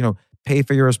pay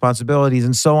for your responsibilities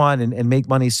and so on and make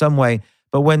money some way.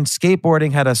 But when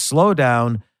skateboarding had a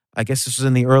slowdown, I guess this was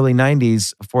in the early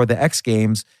 90s for the X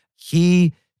Games,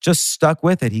 he just stuck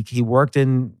with it. He worked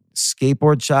in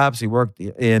skateboard shops. He worked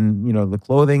in, the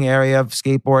clothing area of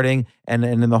skateboarding and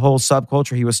in the whole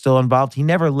subculture. He was still involved. He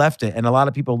never left it. And a lot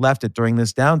of people left it during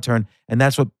this downturn. And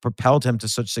that's what propelled him to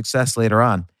such success later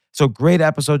on. So great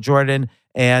episode, Jordan.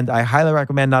 And I highly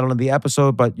recommend not only the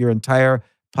episode, but your entire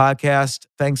podcast.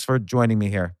 Thanks for joining me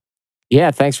here.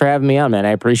 Yeah, thanks for having me on, man.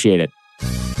 I appreciate it.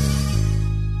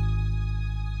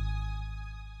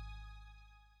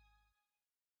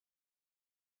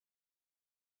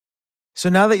 So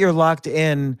now that you're locked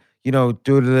in, due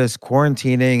to this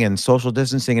quarantining and social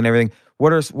distancing and everything,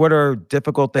 what are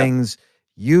difficult things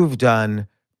you've done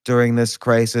during this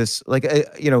crisis? Like,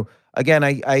 again,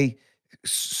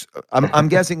 I'm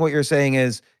guessing what you're saying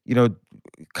is,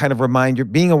 kind of remind you,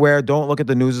 being aware, don't look at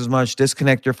the news as much,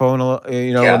 disconnect your phone,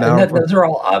 those are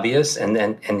all obvious.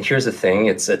 And here's the thing,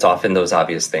 it's often those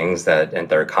obvious things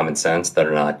that are common sense that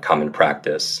are not common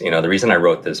practice. The reason I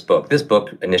wrote this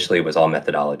book initially was all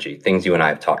methodology, things you and I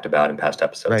have talked about in past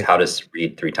episodes, right. How to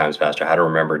read 3 times faster, how to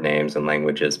remember names and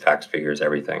languages, facts, figures,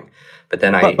 everything. But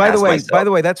then by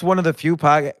the way, that's one of the few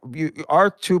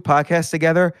our 2 podcasts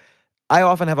together. I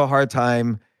often have a hard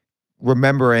time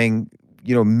remembering,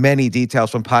 many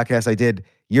details from podcasts I did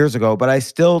years ago, but I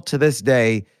still to this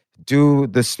day do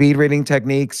the speed reading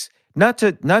techniques, not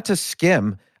to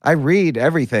skim. I read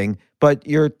everything, but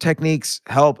your techniques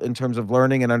help in terms of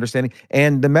learning and understanding,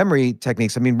 and the memory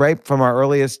techniques. I mean, right from our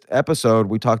earliest episode,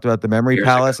 we talked about the memory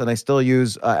palace, and I still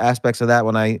use aspects of that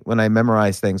when I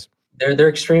memorize things. They're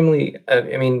extremely,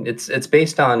 it's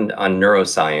based on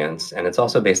neuroscience, and it's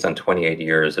also based on 28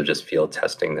 years of just field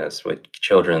testing this with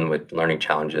children with learning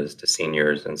challenges to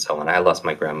seniors and so on. I lost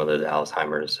my grandmother to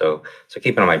Alzheimer's, so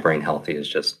keeping my brain healthy is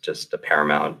just a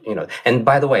paramount, And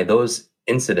by the way, those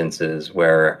incidences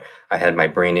where I had my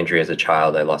brain injury as a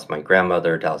child, I lost my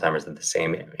grandmother to Alzheimer's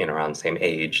at around the same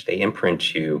age, they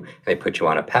imprint you and they put you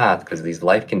on a path because these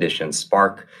life conditions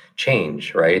spark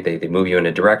change, right? They move you in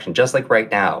a direction, just like right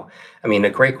now. I mean, a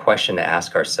great question to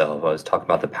ask ourselves, I was talking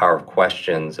about the power of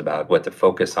questions, about what to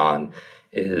focus on,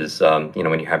 is, when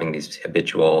you're having these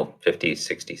habitual 50,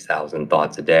 60,000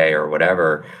 thoughts a day or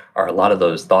whatever, a lot of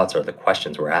those thoughts are the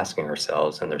questions we're asking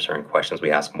ourselves, and there's certain questions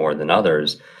we ask more than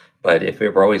others. But if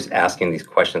we're always asking these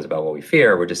questions about what we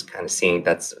fear, we're just kind of seeing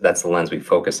that's the lens we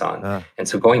focus on. And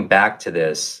so going back to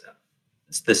this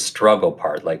struggle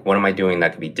part, like what am I doing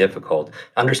that could be difficult?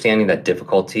 Understanding that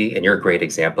difficulty, and you're a great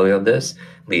example of this,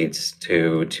 leads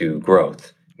to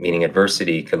growth, meaning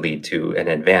adversity could lead to an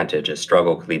advantage, a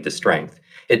struggle could lead to strength.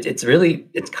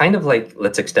 It's kind of like,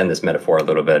 let's extend this metaphor a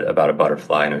little bit about a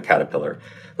butterfly and a caterpillar.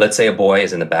 Let's say a boy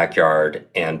is in the backyard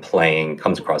and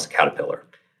comes across a caterpillar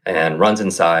and runs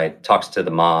inside, talks to the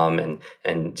mom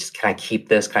and just, can I keep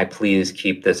this? Can I please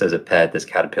keep this as a pet, this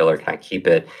caterpillar? Can I keep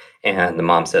it? And the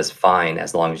mom says, fine,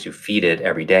 as long as you feed it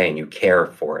every day and you care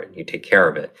for it, you take care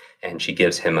of it. And she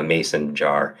gives him a mason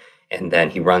jar. And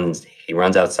then he runs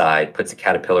outside, puts the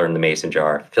caterpillar in the mason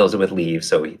jar, fills it with leaves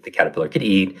so the caterpillar could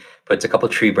eat, puts a couple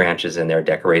tree branches in there,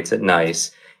 decorates it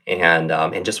nice, and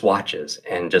just watches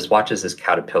this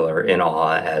caterpillar in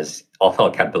awe, as all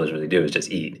caterpillars really do is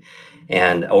just eat.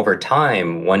 And over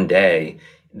time, one day,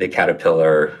 the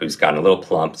caterpillar, who's gotten a little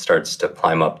plump, starts to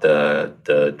climb up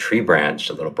the tree branch,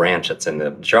 a little branch that's in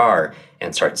the jar,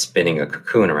 and starts spinning a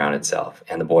cocoon around itself.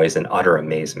 And the boy's in utter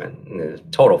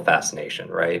amazement, total fascination,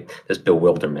 right? This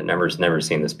bewilderment, never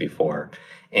seen this before.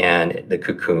 And the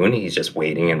cocoon, he's just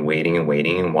waiting and waiting and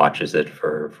waiting and watches it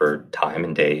for time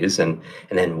and days. And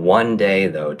then one day,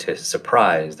 though, to his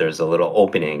surprise, there's a little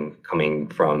opening coming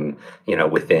from,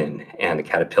 within. And the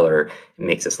caterpillar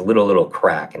makes this little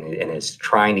crack and is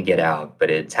trying to get out, but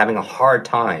it's having a hard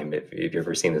time. If you've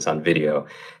ever seen this on video,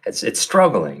 it's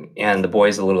struggling. And the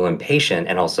boy's a little impatient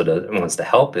and also wants to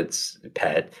help its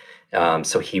pet.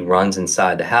 So he runs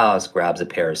inside the house, grabs a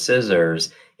pair of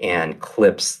scissors, and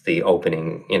clips the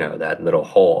opening, that little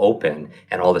hole open.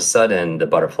 And all of a sudden, the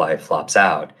butterfly flops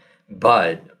out.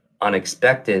 But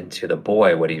unexpected to the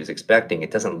boy, what he was expecting, it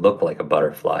doesn't look like a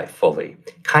butterfly fully.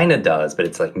 Kind of does, but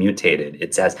it's like mutated.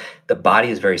 It's as the body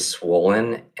is very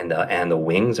swollen and the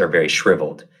wings are very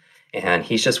shriveled. And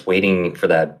he's just waiting for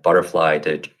that butterfly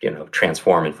to,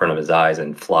 transform in front of his eyes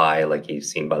and fly like he's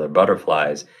seen by other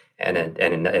butterflies. And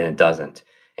it doesn't.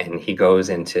 And he goes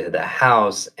into the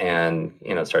house and,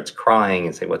 starts crying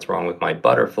and say, "What's wrong with my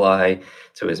butterfly?"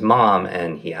 to his mom.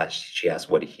 And she asks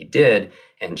what he did.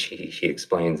 And she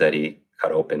explains that he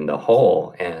cut open the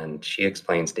hole. And she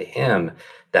explains to him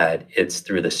that it's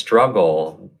through the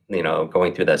struggle,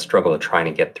 going through that struggle of trying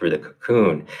to get through the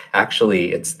cocoon.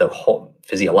 Actually, it's the whole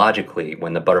physiologically,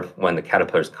 when the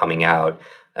caterpillar is coming out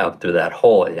through that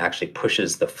hole, it actually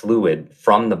pushes the fluid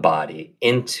from the body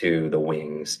into the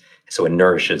wings. So it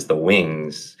nourishes the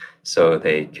wings so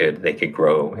they could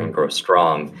grow and grow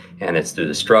strong. And it's through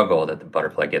the struggle that the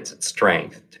butterfly gets its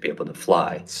strength to be able to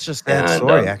fly. It's just that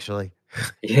story, actually.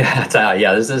 Yeah,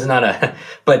 this is not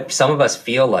but some of us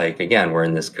feel like, again, we're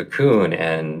in this cocoon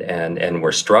and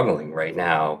we're struggling right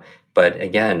now. But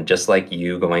again, just like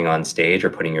you going on stage or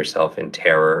putting yourself in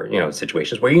terror,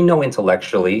 situations where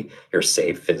intellectually you're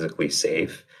safe, physically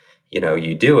safe,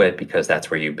 you do it because that's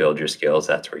where you build your skills.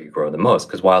 That's where you grow the most.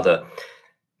 Because while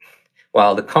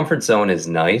the comfort zone is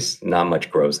nice, not much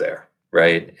grows there,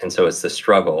 right? And so it's the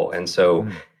struggle. And so,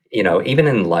 even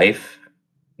in life,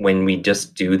 when we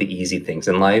just do the easy things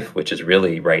in life, which is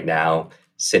really right now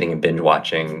sitting and binge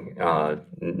watching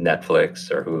Netflix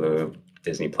or Hulu,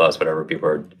 Disney Plus, whatever people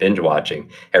are binge watching,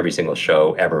 every single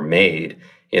show ever made,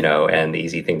 and the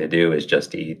easy thing to do is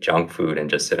just to eat junk food and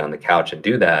just sit on the couch and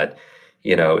do that.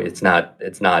 It's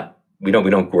not, we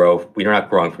don't grow, we're not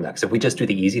growing from that. Because if we just do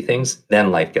the easy things, then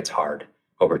life gets hard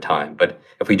over time. But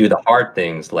if we do the hard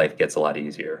things, life gets a lot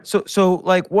easier. So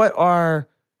like what are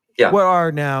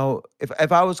now,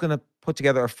 if I was going to put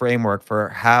together a framework for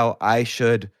how I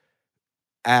should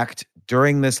act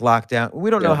during this lockdown, we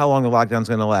don't know how long the lockdown's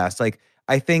going to last. Like,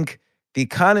 I think the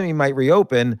economy might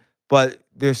reopen, but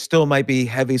there still might be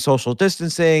heavy social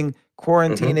distancing,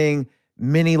 quarantining,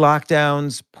 mini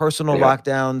lockdowns, personal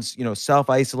lockdowns,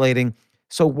 self-isolating.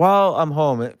 So while I'm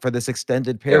home for this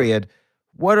extended period,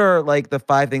 what are like the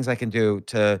 5 things I can do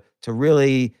to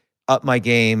really up my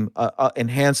game,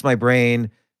 enhance my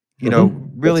brain,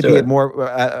 really be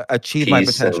more, achieve my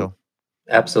potential?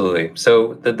 Absolutely.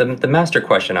 So the master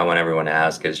question I want everyone to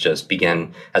ask is just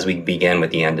as we begin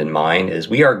with the end in mind, is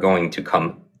we are going to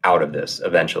come out of this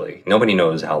eventually. Nobody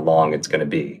knows how long it's going to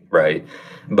be, right?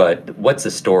 But what's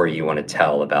the story you want to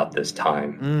tell about this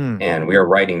time? And we are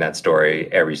writing that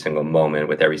story every single moment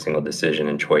with every single decision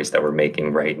and choice that we're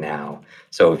making right now.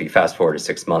 So if you fast forward to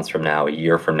 6 months from now, a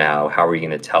year from now, how are you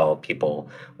going to tell people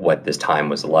what this time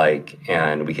was like?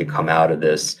 And we could come out of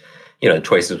this, the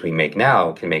choices we make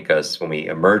now can make us, when we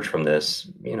emerge from this,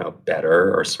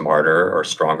 better or smarter or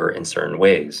stronger in certain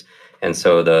ways. And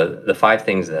so the 5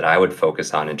 things that I would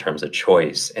focus on in terms of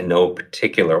choice in no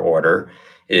particular order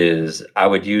is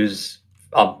I'll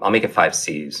make it 5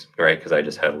 C's, right? Because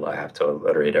I have to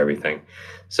alliterate everything.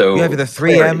 So you have the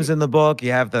 3 M's in the book.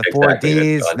 You have the 4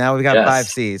 D's. Now we've got 5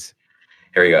 C's.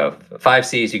 Here we go. 5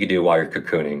 C's you could do while you're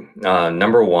cocooning.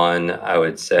 Number 1, I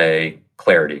would say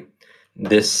clarity.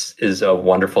 This is a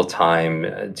wonderful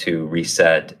time to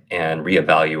reset and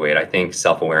reevaluate. I think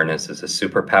self-awareness is a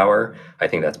superpower. I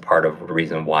think that's part of the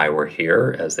reason why we're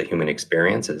here as the human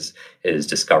experience is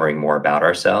discovering more about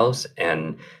ourselves.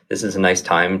 And this is a nice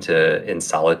time in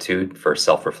solitude for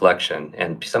self-reflection.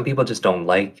 And some people just don't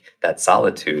like that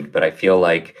solitude, but I feel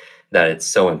like that it's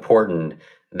so important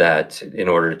that in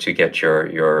order to get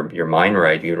your mind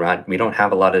right, we don't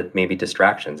have a lot of maybe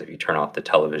distractions if you turn off the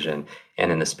television.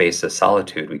 And in the space of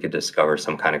solitude, we could discover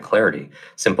some kind of clarity.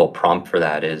 Simple prompt for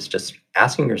that is just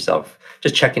asking yourself,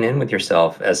 just checking in with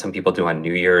yourself, as some people do on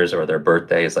New Year's or their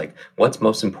birthdays, like, what's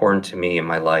most important to me in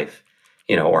my life,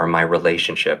 or in my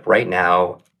relationship right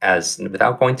now,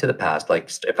 without going to the past. Like,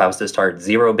 if I was to start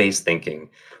zero-based thinking,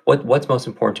 what's most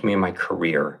important to me in my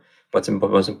career? What's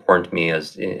most important to me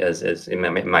as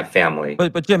in my family?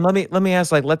 But Jim, let me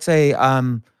ask, like, let's say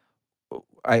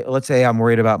let's say I'm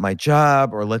worried about my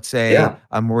job, or let's say Yeah.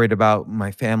 I'm worried about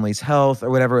my family's health or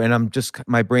whatever, and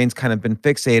my brain's kind of been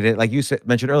fixated, like you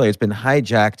mentioned earlier, it's been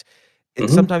hijacked. Hmm.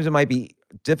 Sometimes it might be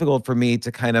difficult for me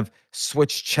to kind of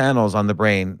switch channels on the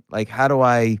brain. Like, how do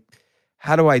I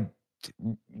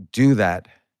do that?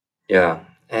 Yeah.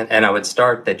 And I would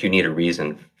start that you need a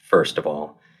reason, first of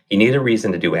all. You need a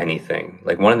reason to do anything.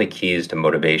 Like one of the keys to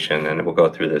motivation, and we'll go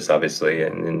through this obviously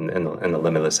in the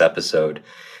Limitless episode,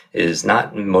 is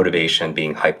not motivation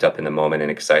being hyped up in the moment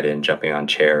and excited and jumping on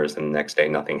chairs and the next day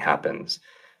nothing happens,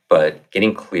 but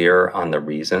getting clear on the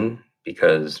reason,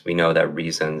 because we know that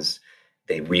reasons,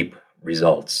 they reap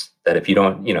results. That if you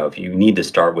don't, if you need to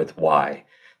start with why,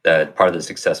 that part of the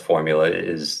success formula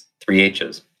is three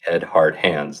H's: head, heart,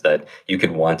 hands. That you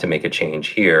could want to make a change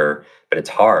here, but it's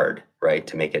hard, right,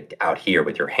 to make it out here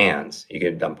with your hands.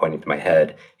 I'm pointing to my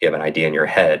head. You have an idea in your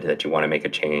head that you want to make a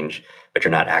change, but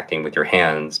you're not acting with your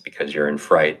hands because you're in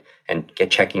fright. And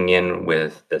checking in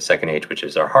with the second H, which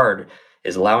is our heart,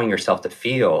 is allowing yourself to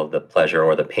feel the pleasure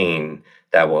or the pain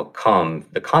that will come,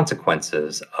 the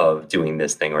consequences of doing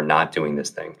this thing or not doing this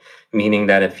thing. Meaning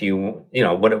that if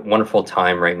what a wonderful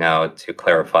time right now to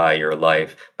clarify your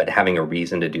life, but having a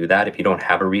reason to do that. If you don't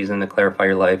have a reason to clarify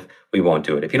your life, we won't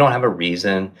do it. If you don't have a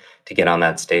reason to get on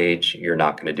that stage, you're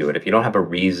not going to do it. If you don't have a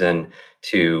reason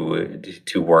to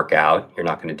work out, you're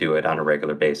not going to do it on a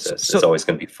regular basis. It's So, always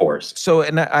going to be forced.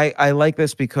 and I like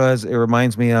this because it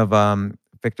reminds me of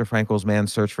Viktor Frankl's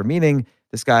Man's Search for Meaning.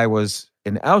 This guy was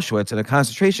in Auschwitz in a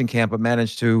concentration camp, but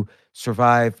managed to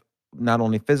survive not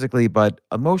only physically but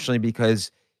emotionally because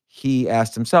he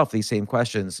asked himself these same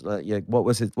questions. What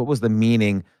was the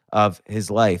meaning of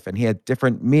his life? And he had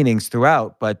different meanings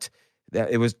throughout, but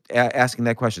it was asking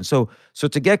that question. So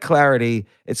to get clarity,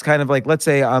 it's kind of like, let's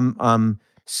say I'm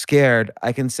scared.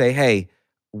 I can say, hey,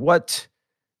 what?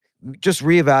 Just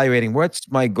reevaluating, what's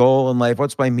my goal in life,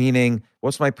 what's my meaning,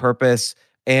 what's my purpose,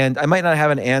 and I might not have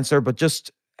an answer, but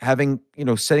just having,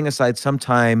 setting aside some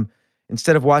time,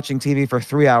 instead of watching TV for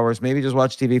 3 hours, maybe just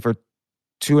watch TV for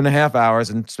 2.5 hours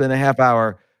and spend a half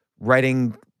hour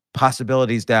writing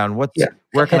possibilities down. Yeah,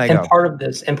 Where can I and go? part of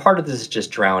this is just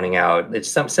drowning out. It's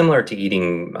similar to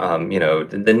eating.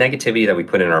 The negativity that we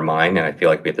put in our mind, and I feel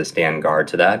like we have to stand guard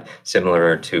to that.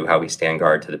 Similar to how we stand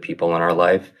guard to the people in our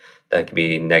life that can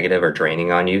be negative or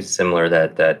draining on you. Similar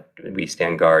that we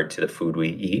stand guard to the food we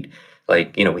eat.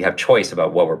 Like we have choice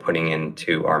about what we're putting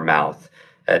into our mouth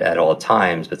at all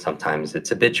times, but sometimes it's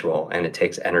habitual and it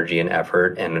takes energy and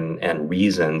effort and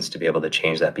reasons to be able to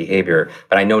change that behavior.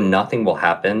 But I know nothing will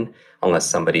happen unless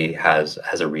somebody has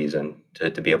a reason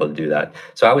to be able to do that.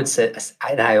 So I would say,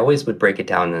 I always would break it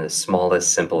down in the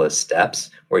smallest, simplest steps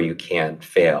where you can't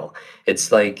fail.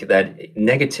 It's like that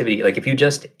negativity, like if you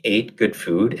just ate good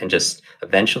food and just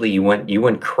eventually you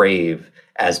wouldn't crave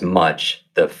as much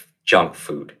the junk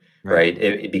food.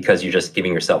 Right. Because you're just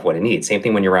giving yourself what it needs. Same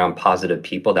thing when you're around positive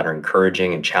people that are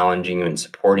encouraging and challenging you and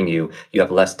supporting you. You have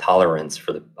less tolerance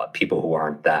for the people who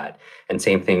aren't that. And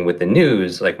same thing with the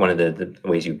news. Like one of the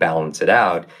ways you balance it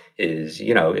out is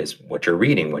what you're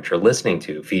reading, what you're listening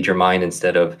to. Feed your mind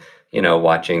instead of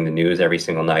watching the news every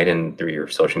single night and through your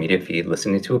social media feed,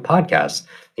 listening to a podcast.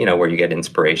 Where you get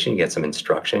inspiration, you get some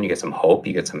instruction, you get some hope,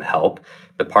 you get some help.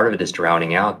 But part of it is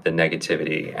drowning out the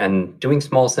negativity and doing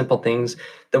small, simple things.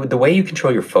 The way you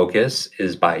control your focus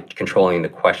is by controlling the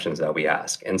questions that we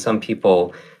ask. And some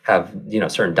people have,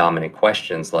 certain dominant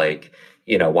questions like,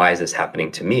 why is this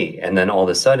happening to me? And then all of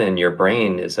a sudden your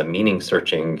brain is a meaning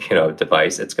searching,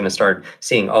 device. It's going to start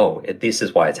seeing, this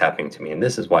is why it's happening to me. And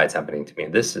this is why it's happening to me.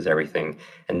 And this is everything.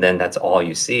 And then that's all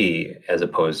you see as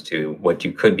opposed to what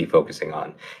you could be focusing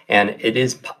on. And it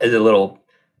is a little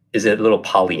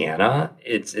Pollyanna.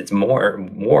 It's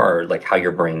more like how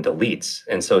your brain deletes.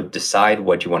 And so decide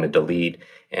what you want to delete.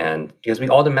 And because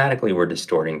we're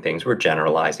distorting things, we're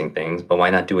generalizing things, but why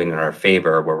not do it in our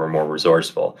favor where we're more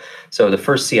resourceful? So the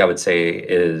first C I would say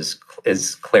is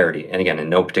clarity. And again, in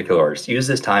no particular order, so use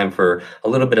this time for a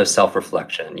little bit of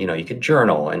self-reflection. You could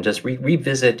journal and just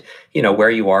revisit, where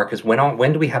you are. Because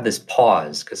when do we have this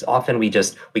pause? Because often we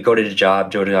go to the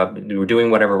job, we're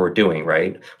doing whatever we're doing,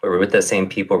 right? We're with the same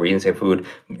people, we're eating the same food.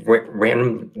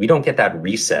 We don't get that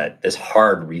reset, this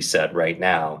hard reset right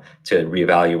now to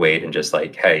reevaluate and just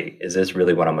like, hey, is this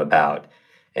really what I'm about?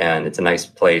 And it's a nice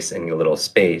place and a little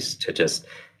space to just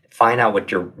find out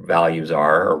what your values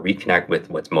are or reconnect with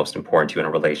what's most important to you in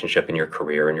a relationship, in your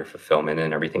career, and your fulfillment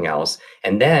and everything else.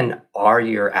 And then are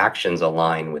your actions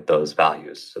aligned with those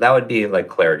values? So that would be like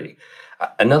clarity.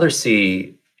 Another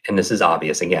C, and this is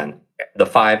obvious again, the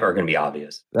 5 are going to be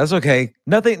obvious. That's okay.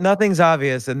 Nothing's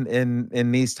obvious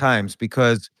in these times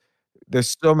because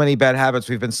there's so many bad habits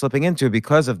we've been slipping into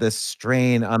because of this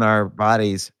strain on our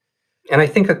bodies. And I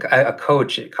think a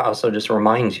coach also just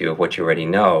reminds you of what you already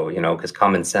know, because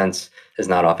common sense is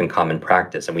not often common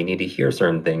practice, and we need to hear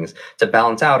certain things to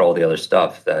balance out all the other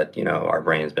stuff that our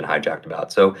brain has been hijacked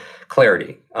about. So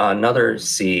clarity. Another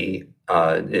C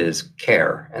is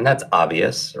care, and that's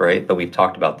obvious, right? But we've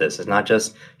talked about this. It's not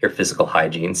just your physical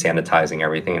hygiene, sanitizing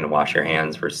everything and wash your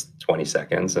hands for 20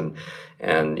 seconds and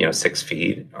 6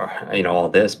 feet, or all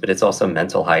this, but it's also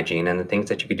mental hygiene and the things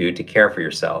that you could do to care for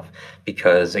yourself.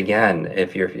 Because again,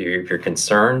 if you're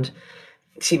concerned,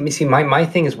 see, my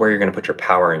thing is where you're going to put your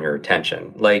power and your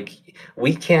attention. Like,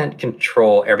 we can't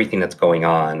control everything that's going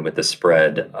on with the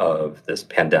spread of this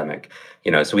pandemic,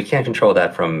 so we can't control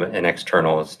that from an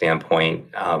external standpoint.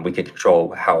 We could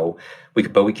control how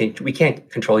but we can't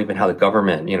control even how the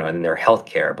government, and their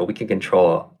healthcare, but we can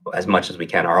control as much as we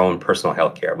can our own personal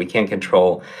healthcare. We can't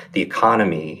control the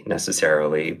economy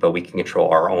necessarily, but we can control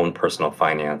our own personal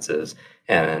finances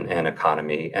and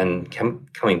economy. And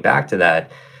coming back to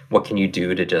that, what can you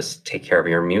do to just take care of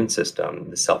your immune system,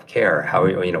 the self-care?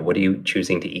 What are you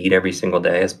choosing to eat every single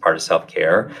day as part of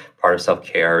self-care? Part of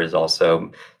self-care is also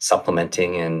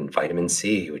supplementing in vitamin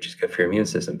C, which is good for your immune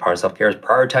system. Part of self-care is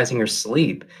prioritizing your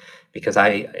sleep, because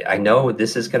I know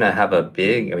this is going to have a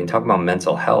big, talk about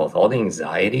mental health, all the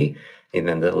anxiety, and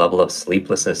then the level of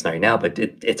sleeplessness right now, but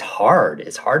it's hard.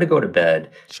 It's hard to go to bed,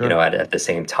 Sure. at the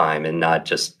same time and not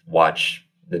just watch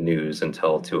the news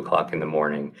until 2 o'clock in the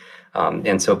morning.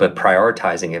 But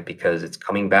prioritizing it, because it's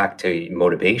coming back to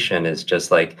motivation, is just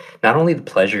like not only the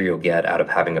pleasure you'll get out of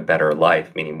having a better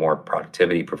life, meaning more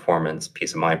productivity, performance,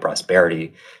 peace of mind,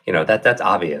 prosperity, that's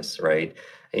obvious, right?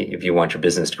 If you want your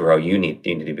business to grow, you need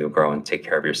to be able to grow and take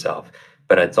care of yourself.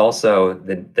 But it's also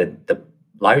the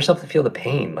allow yourself to feel the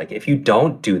pain. Like, if you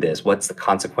don't do this, what's the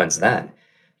consequence then?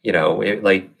 I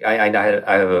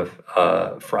have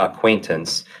a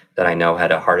acquaintance that I know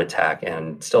had a heart attack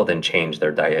and still didn't change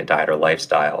their diet or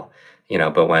lifestyle.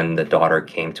 But when the daughter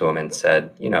came to him and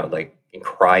said, and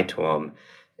cried to him,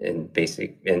 and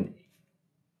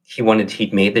he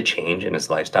made the change in his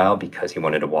lifestyle because he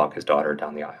wanted to walk his daughter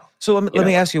down the aisle. So let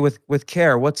me ask you, with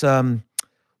care, what's a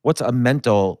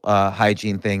mental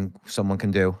hygiene thing someone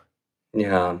can do?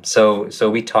 Yeah. So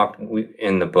we talked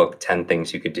in the book 10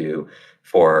 things you could do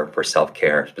for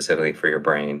self-care, specifically for your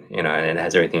brain, and it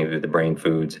has everything to do with the brain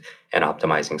foods and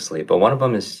optimizing sleep. But one of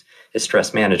them is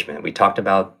stress management. We talked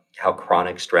about how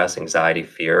chronic stress, anxiety,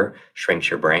 fear shrinks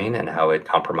your brain and how it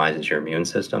compromises your immune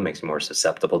system, makes you more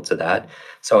susceptible to that.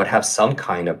 So it have some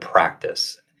kind of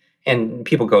practice. And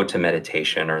people go to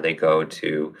meditation, or they go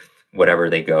to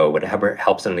whatever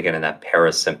helps them to get in that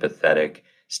parasympathetic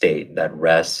state, that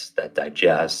rest, that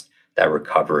digest, that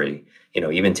recovery.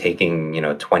 Even taking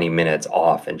 20 minutes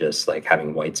off and just like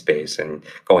having white space and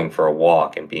going for a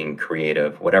walk and being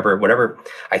creative, whatever.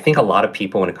 I think a lot of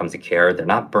people, when it comes to care, they're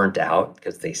not burnt out,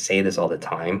 because they say this all the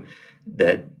time,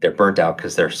 that they're burnt out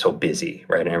because they're so busy,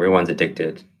 right? And everyone's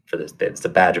addicted for this. It's a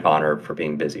badge of honor for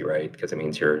being busy, right? Because it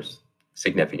means you're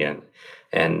significant.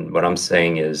 And what I'm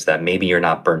saying is that maybe you're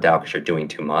not burnt out because you're doing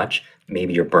too much.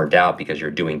 Maybe you're burnt out because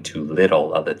you're doing too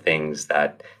little of the things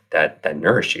that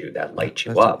nourish you, that light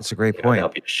you up. That's a great point. To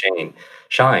help you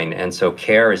shine. And so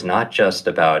care is not just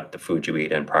about the food you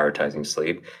eat and prioritizing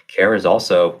sleep. Care is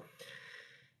also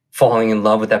falling in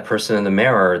love with that person in the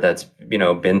mirror that's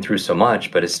been through so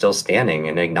much but is still standing,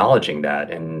 and acknowledging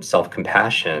that, and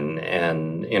self-compassion,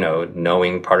 and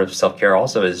knowing part of self-care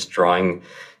also is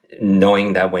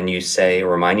knowing that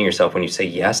reminding yourself, when you say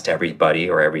yes to everybody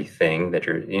or everything, that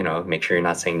you're make sure you're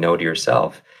not saying no to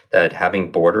yourself. That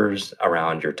having borders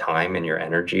around your time and your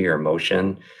energy, your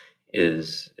emotion,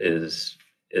 is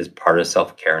part of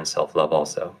self-care and self-love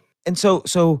also. And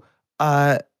so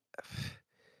I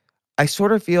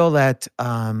sort of feel that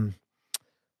a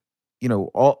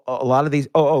lot of these.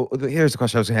 Here's the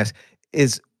question I was going to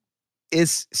ask: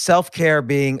 Is self-care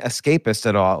being escapist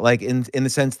at all? Like, in the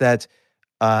sense that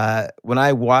when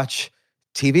I watch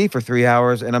TV for 3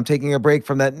 hours and I'm taking a break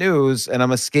from that news and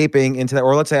I'm escaping into that,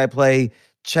 or let's say I play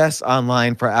chess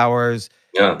online for hours,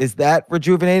 Yeah. is that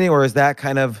rejuvenating, or is that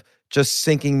kind of just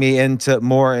sinking me into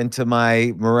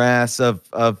my morass of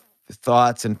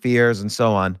thoughts and fears and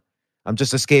so on? I'm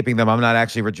just escaping them. I'm not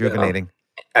actually rejuvenating.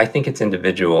 I think it's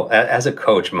individual. As a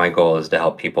coach, my goal is to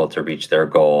help people to reach their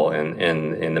goal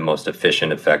in the most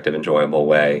efficient, effective, enjoyable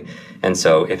way. And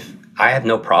so if I have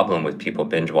no problem with people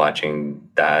binge watching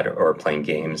that or playing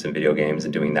games and video games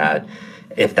and doing that,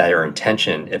 if their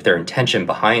intention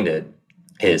behind it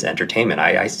is entertainment,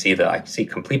 I see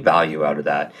complete value out of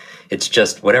that. It's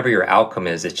just whatever your outcome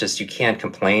is, it's just you can't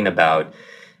complain about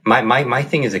my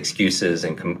thing is excuses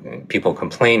and people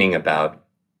complaining about.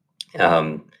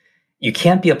 You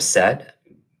can't be upset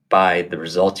by the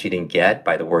results you didn't get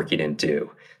by the work you didn't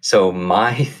do. So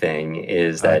my thing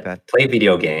is I like that that. play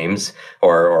video games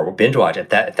or binge watch. If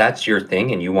that's your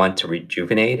thing and you want to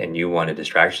rejuvenate and you want to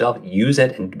distract yourself, use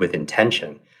it with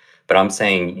intention. But I'm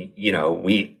saying,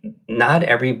 not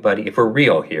everybody, if we're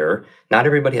real here, not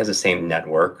everybody has the same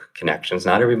network connections.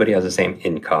 Not everybody has the same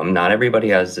income. Not everybody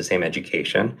has the same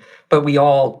education, but we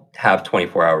all have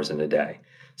 24 hours in a day.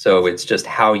 So it's just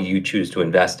how you choose to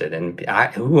invest it. And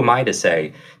who am I to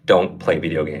say, don't play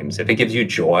video games? If it gives you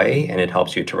joy and it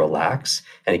helps you to relax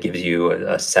and it gives you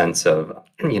a sense of,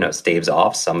 staves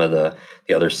off some of the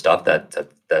other stuff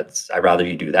that's, I'd rather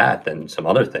you do that than some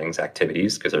other things,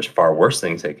 activities, because there's far worse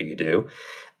things that you do.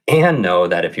 And know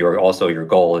that if you're also, your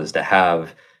goal is to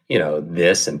have,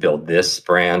 this and build this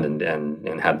brand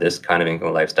and have this kind of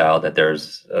income lifestyle, that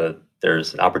there's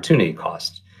an opportunity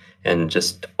cost. And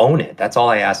just own it. That's all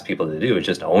I ask people to do, is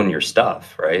just own your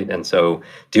stuff, right? And so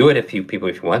do it if you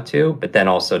want to, but then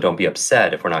also don't be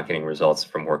upset if we're not getting results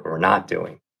from work we're not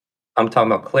doing. I'm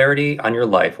talking about clarity on your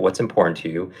life, what's important to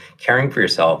you, caring for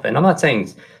yourself. And I'm not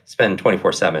saying spend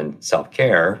 24/7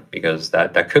 self-care, because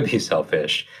that could be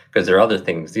selfish, because there are other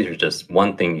things. These are just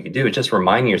one thing you can do. It's just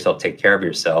reminding yourself, take care of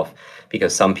yourself,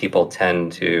 because some people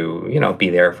tend to, be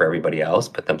there for everybody else,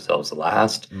 put themselves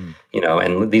last,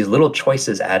 and these little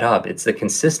choices add up. It's the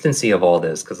consistency of all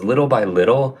this, because little by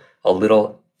little, a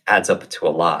little adds up to a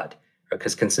lot,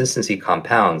 because consistency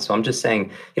compounds. So I'm just saying,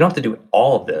 you don't have to do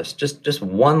all of this. Just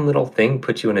one little thing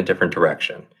puts you in a different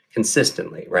direction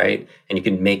consistently, right? And you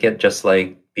can make it just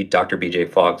like Dr. BJ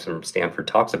Fogg from Stanford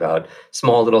talks about,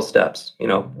 small little steps.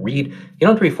 Read. You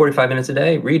don't have to read 45 minutes a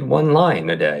day. Read one line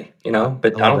a day.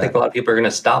 But I don't think a lot of people are going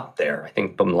to stop there. I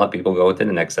think a lot of people go within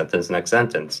the next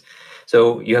sentence.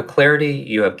 So you have clarity.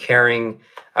 You have caring.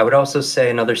 I would also say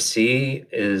another C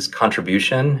is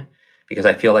contribution, because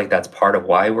I feel like that's part of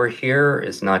why we're here,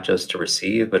 is not just to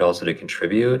receive, but also to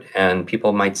contribute. And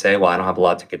people might say, well, I don't have a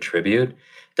lot to contribute.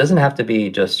 It doesn't have to be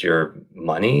just your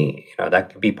money. That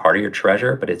could be part of your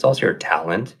treasure, but it's also your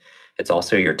talent. It's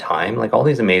also your time. Like all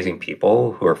these amazing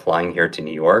people who are flying here to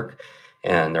New York,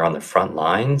 and they're on the front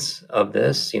lines of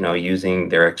this, using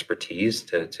their expertise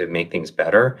to make things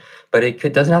better. But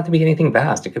it doesn't have to be anything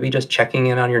vast. It could be just checking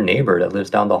in on your neighbor that lives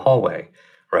down the hallway,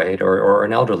 right? Or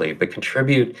an elderly, but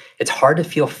contribute. It's hard to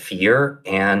feel fear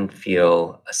and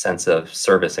feel a sense of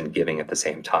service and giving at the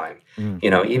same time.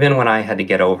 Even when I had to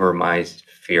get over my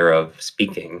fear of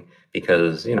speaking,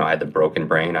 because, I had the broken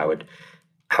brain, I would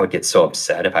get so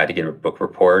upset if I had to give a book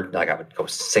report. Like I would go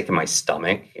sick in my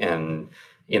stomach. And,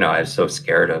 I was so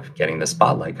scared of getting the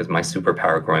spotlight, because my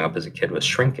superpower growing up as a kid was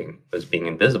shrinking, was being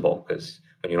invisible, because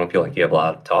when you don't feel like you have a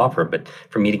lot to offer. But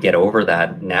for me to get over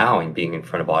that now and being in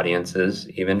front of audiences,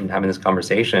 even having this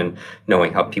conversation,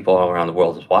 knowing how people all around the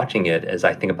world is watching it, as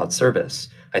I think about service.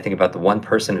 I think about the one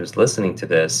person who's listening to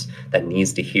this that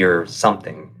needs to hear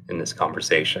something in this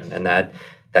conversation. And that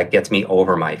gets me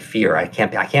over my fear. I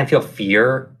can't feel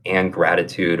fear and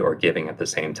gratitude or giving at the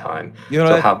same time.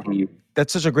 So how can you?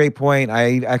 That's such a great point.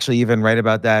 I actually even write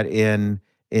about that in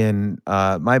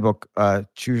my book,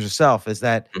 Choose Yourself. Is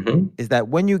that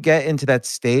when you get into that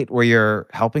state where you're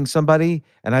helping somebody,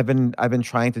 and I've been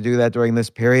trying to do that during this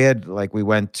period. Like we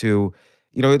went to,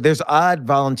 there's odd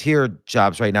volunteer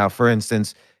jobs right now. For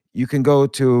instance, you can go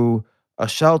to a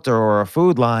shelter or a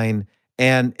food line,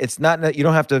 and it's not that you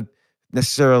don't have to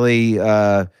necessarily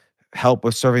help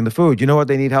with serving the food. You know what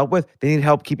they need help with? They need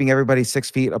help keeping everybody 6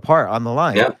 feet apart on the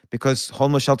line, because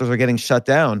homeless shelters are getting shut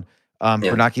down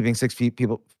for not keeping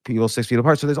people 6 feet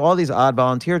apart. So there's all these odd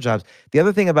volunteer jobs. The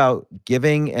other thing about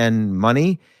giving and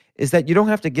money is that you don't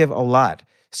have to give a lot.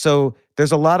 So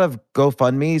there's a lot of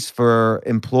GoFundMes for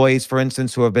employees, for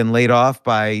instance, who have been laid off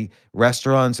by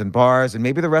restaurants and bars, and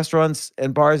maybe the restaurants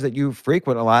and bars that you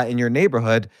frequent a lot in your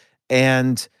neighborhood.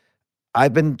 And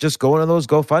I've been just going to those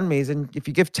GoFundMes, and if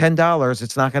you give $10,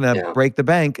 it's not going to break the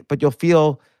bank, but you'll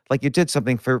feel like you did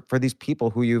something for these people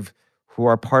who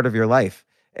are part of your life.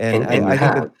 And I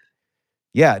think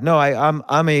that,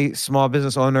 I'm a small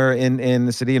business owner in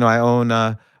the city. I own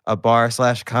a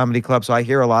bar/comedy club, so I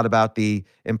hear a lot about the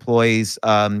employees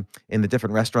in the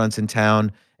different restaurants in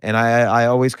town, and I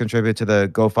always contribute to the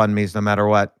GoFundMes no matter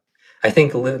what. I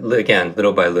think, again,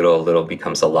 little by little, a little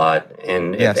becomes a lot.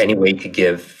 And if any way you could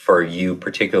give for you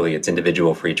particularly, it's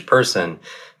individual for each person,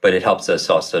 but it helps us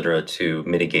also to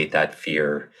mitigate that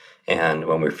fear. And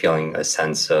when we're feeling a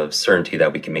sense of certainty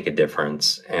that we can make a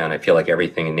difference. And I feel like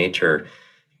everything in nature,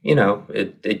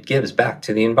 it gives back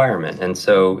to the environment. And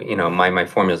so, my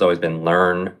formula has always been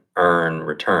learn, earn,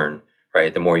 return,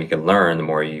 right? The more you can learn, the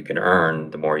more you can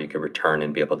earn, the more you can return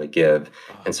and be able to give.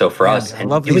 And so for Man, us, I and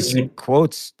love do it, these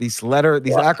quotes, these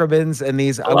acronyms, and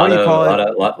these a what lot do you of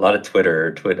call it?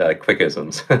 Twitter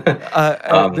quickisms.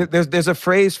 There's a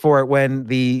phrase for it when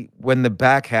the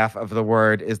back half of the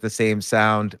word is the same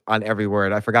sound on every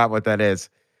word. I forgot what that is.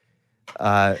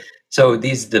 Uh, So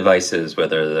these devices,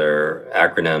 whether they're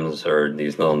acronyms or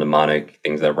these little mnemonic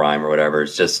things that rhyme or whatever,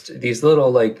 it's just these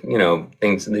little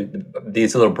things,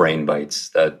 these little brain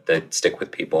bites that stick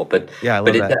with people. But yeah, I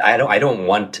but love that. I don't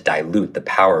want to dilute the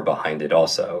power behind it.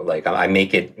 Also, like I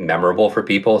make it memorable for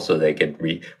people so they could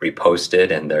repost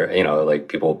it, and they're like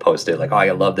people will post it like, oh,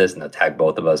 I love this, and they'll tag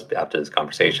both of us after this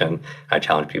conversation. I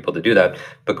challenge people to do that.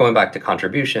 But going back to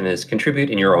contribution is contribute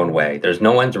in your own way. There's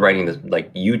no one's writing this,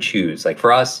 like you choose. Like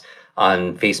for us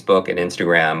on Facebook and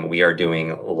Instagram, we are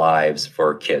doing lives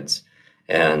for kids.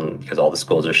 And because all the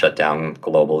schools are shut down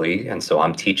globally. And so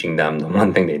I'm teaching them the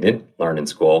one thing they didn't learn in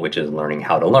school, which is learning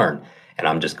how to learn. And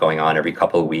I'm just going on every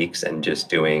couple of weeks and just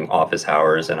doing office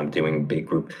hours. And I'm doing big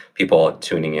group people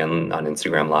tuning in on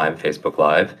Instagram Live, Facebook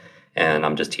Live. And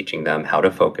I'm just teaching them how to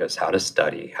focus, how to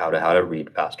study, how to read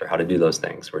faster, how to do those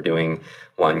things. We're doing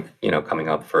one, coming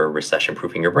up for recession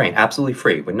proofing your brain, absolutely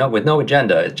free with no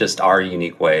agenda. It's just our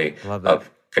unique way Love that. of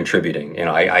contributing.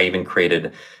 I even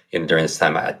created during this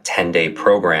time a 10-day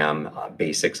program,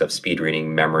 basics of speed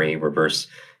reading, memory, reverse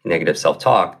negative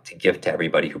self-talk, to give to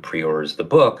everybody who pre-orders the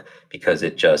book, because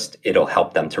it'll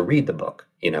help them to read the book,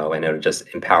 and it'll just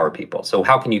empower people. So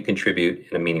how can you contribute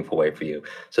in a meaningful way for you?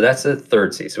 So that's the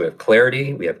third C. So we have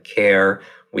clarity, we have care,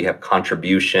 we have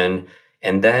contribution.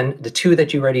 And then the two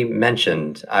that you already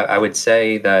mentioned, I would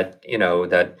say that,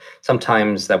 that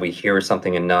sometimes that we hear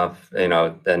something enough,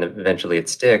 then eventually it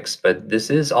sticks. But this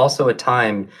is also a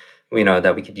time,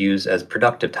 that we could use as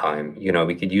productive time.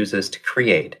 We could use this to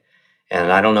create.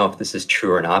 And I don't know if this is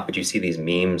true or not, but you see these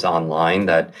memes online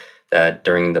that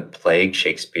during the plague,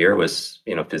 Shakespeare was,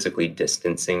 physically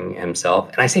distancing himself.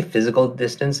 And I say physical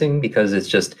distancing because it's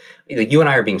just like you and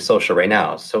I are being social right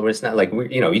now. So it's not like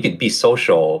you could be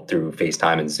social through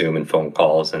FaceTime and Zoom and phone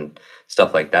calls and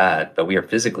stuff like that, but we are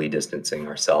physically distancing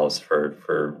ourselves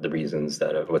for the reasons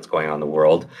that of what's going on in the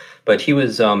world. But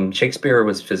Shakespeare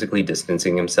was physically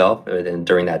distancing himself, and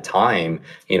during that time,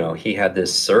 he had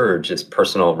this surge, this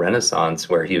personal renaissance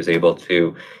where he was able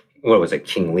to, what was it,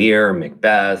 King Lear,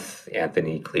 Macbeth,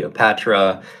 Anthony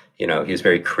Cleopatra. He was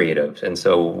very creative. And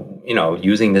so,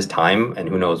 using this time, and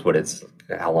who knows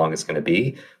how long it's going to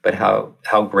be, but how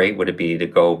great would it be to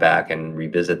go back and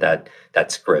revisit that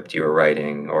script you were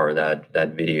writing, or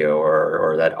that video,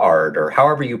 or that art, or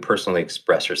however you personally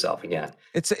express yourself again.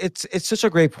 It's such a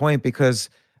great point because,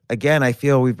 again, I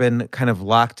feel we've been kind of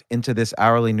locked into this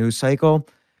hourly news cycle.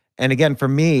 And again, for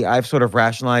me, I've sort of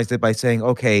rationalized it by saying,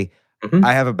 okay, Mm-hmm.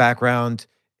 I have a background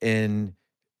in,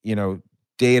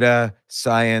 data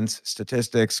science,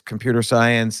 statistics, computer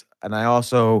science. And I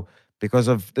also, because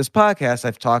of this podcast,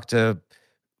 I've talked to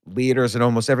leaders in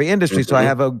almost every industry. So I Mm-hmm.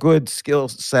 have a good skill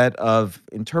set of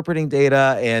interpreting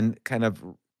data and kind of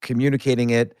communicating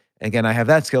it. Again, I have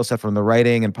that skill set from the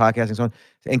writing and podcasting and so on,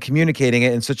 and communicating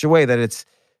it in such a way that it's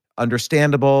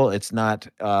understandable. It's not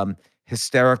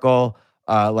hysterical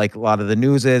like a lot of the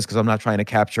news is, because I'm not trying to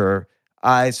capture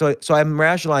eyes. So I'm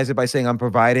rationalizing it by saying I'm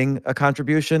providing a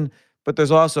contribution, but there's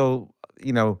also,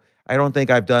 I don't think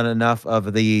I've done enough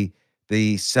of the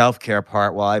self-care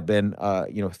part while I've been,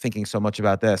 thinking so much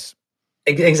about this.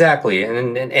 Exactly,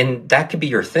 and that could be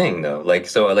your thing though. Like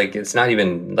it's not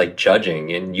even like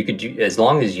judging, and you could do, as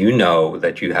long as you know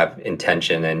that you have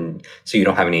intention, and so you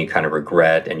don't have any kind of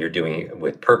regret, and you're doing it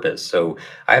with purpose. So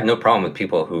I have no problem with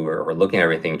people who are looking at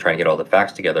everything, trying to get all the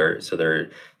facts together, so they're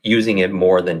using it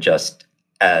more than just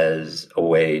as a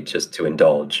way just to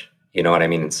indulge. You know what I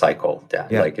mean? And cycle down,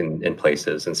 Yeah. like in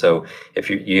places. And so if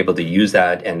you're able to use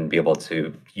that and be able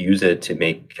to use it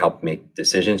to help make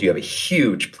decisions, you have a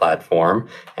huge platform.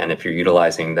 And if you're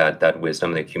utilizing that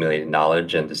wisdom, the accumulated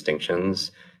knowledge and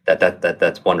distinctions,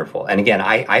 that's wonderful. And again,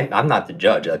 I'm not the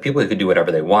judge. People can do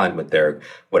whatever they want with their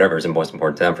whatever is most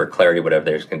important to them, for clarity, whatever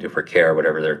they're going to do for care,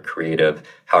 whatever they're creative,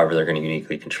 however they're going to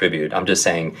uniquely contribute. I'm just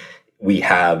saying we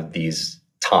have these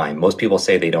time. Most people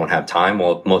say they don't have time.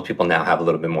 Well, most people now have a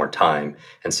little bit more time.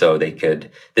 And so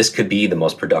this could be the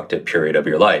most productive period of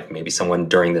your life. Maybe someone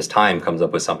during this time comes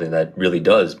up with something that really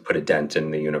does put a dent in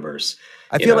the universe.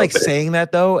 I feel like saying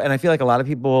that though, and I feel like a lot of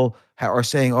people are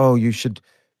saying, oh, you should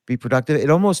be productive. It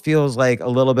almost feels like a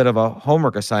little bit of a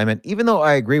homework assignment, even though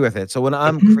I agree with it. So when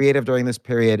I'm creative during this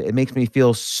period, it makes me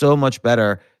feel so much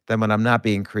better than when I'm not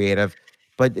being creative.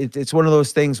 But it's one of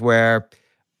those things where,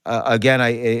 again,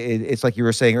 it's like you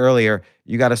were saying earlier,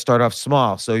 you got to start off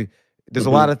small. So there's a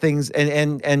lot of things,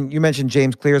 and you mentioned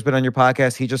James Clear's been on your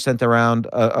podcast. He just sent around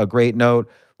a great note,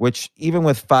 which even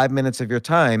with 5 minutes of your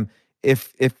time,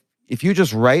 if you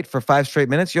just write for 5 straight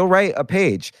minutes, you'll write a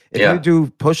page. If you Yeah. do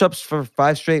push-ups for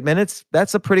 5 straight minutes,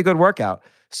 that's a pretty good workout.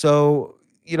 So,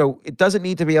 it doesn't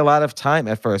need to be a lot of time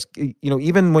at first.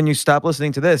 Even when you stop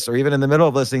listening to this, or even in the middle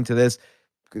of listening to this,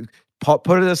 put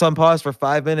this on pause for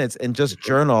 5 minutes and just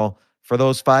journal for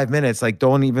those 5 minutes. Like,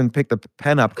 don't even pick the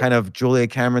pen up, kind of Julia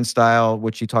Cameron style,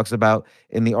 which she talks about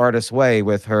in The Artist's Way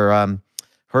with her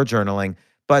journaling.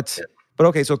 But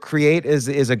okay, so create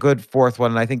is a good fourth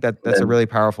one, and I think that's a really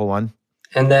powerful one.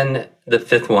 And then the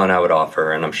fifth one I would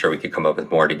offer, and I'm sure we could come up with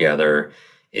more together,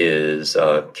 is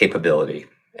capability.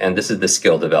 And this is the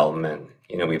skill development.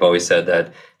 We've always said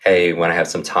that, hey, when I have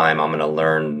some time, I'm going to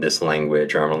learn this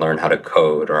language, or I'm going to learn how to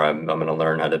code, or I'm going to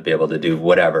learn how to be able to do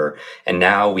whatever. And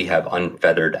now we have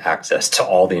unfettered access to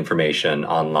all the information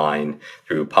online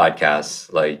through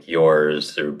podcasts like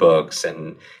yours, through books,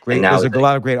 and now there's a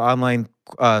lot of great online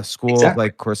schools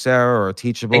like Coursera or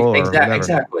Teachable or whatever.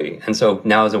 Exactly. And so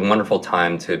now is a wonderful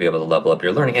time to be able to level up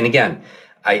your learning. And again,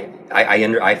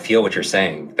 I feel what you're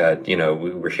saying, that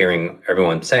we're hearing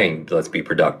everyone saying, let's be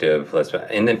productive,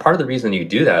 and then part of the reason you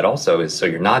do that also is so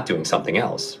you're not doing something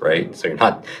else, right? So you're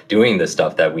not doing the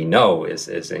stuff that we know is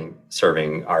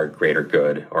serving our greater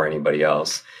good or anybody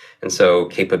else. And so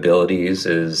capabilities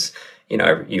is,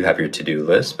 you have your to-do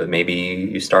list, but maybe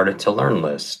you start a to learn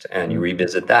list and you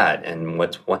revisit that, and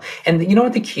what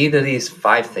the key to these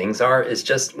 5 things are is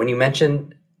just when you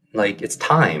mention, like, it's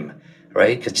time.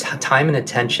 Right? Because time and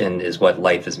attention is what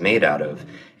life is made out of.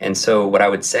 And so what I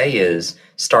would say is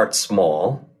start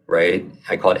small, right?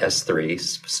 I call it S3,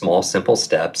 small, simple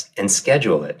steps, and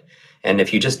schedule it. And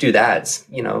if you just do that,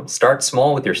 start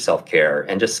small with your self-care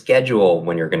and just schedule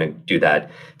when you're going to do that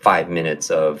 5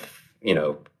 minutes of,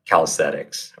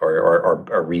 calisthenics or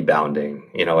rebounding,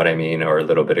 you know what I mean? Or a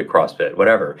little bit of CrossFit,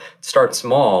 whatever. Start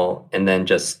small and then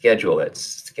just schedule it.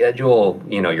 Schedule,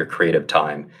 your creative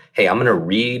time. Hey, I'm going to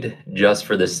read just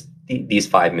for these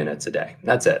 5 minutes a day.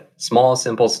 That's it. Small,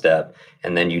 simple step,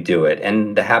 and then you do it.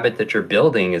 And the habit that you're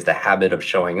building is the habit of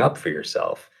showing up for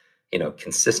yourself,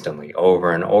 consistently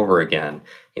over and over again.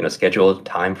 Schedule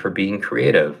time for being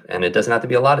creative. And it doesn't have to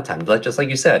be a lot of time. Just like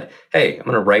you said, hey, I'm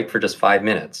going to write for just 5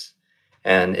 minutes.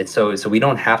 And it's so we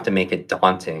don't have to make it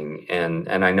daunting. And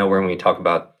I know when we talk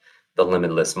about the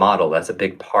limitless model, that's a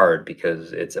big part,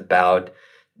 because it's about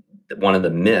one of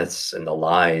the myths and the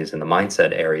lies in the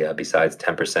mindset area, besides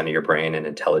 10% of your brain and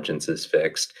intelligence is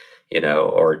fixed,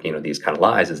 these kind of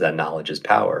lies, is that knowledge is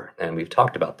power. And we've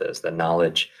talked about this, that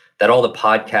knowledge, that all the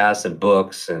podcasts and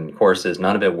books and courses,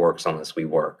 none of it works unless we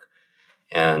work.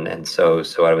 And so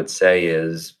I would say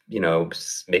is,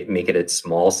 make it a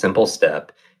small, simple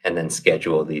step, and then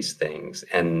schedule these things.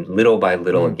 And little by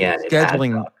little, again,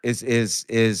 scheduling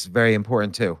is very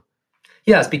important too.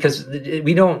 Yes, because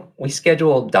we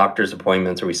schedule doctor's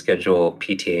appointments, or we schedule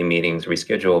PTA meetings, or we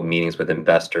schedule meetings with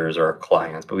investors or our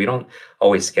clients, but we don't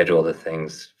always schedule the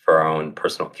things for our own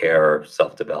personal care,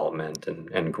 self-development,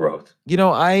 and growth.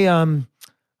 I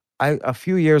a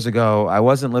few years ago, I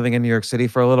wasn't living in New York City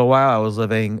for a little while. I was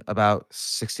living about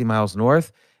 60 miles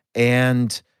north.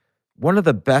 And one of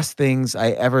the best things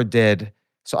I ever did,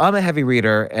 so I'm a heavy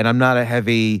reader and I'm not a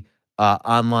heavy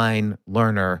online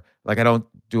learner. Like, I don't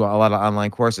do a lot of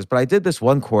online courses, but I did this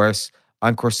one course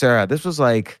on Coursera. This was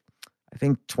like, I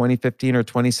think 2015 or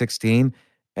 2016.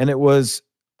 And it was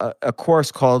a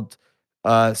course called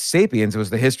Sapiens. It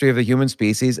was the history of the human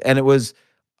species. And it was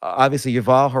obviously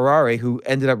Yuval Harari, who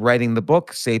ended up writing the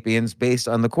book Sapiens based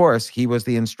on the course. He was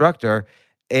the instructor.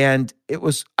 And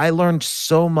I learned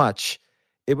so much.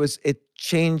 It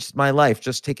changed my life,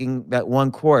 just taking that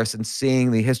one course and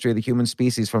seeing the history of the human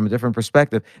species from a different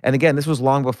perspective. And again, this was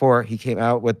long before he came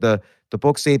out with the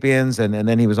book Sapiens, and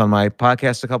then he was on my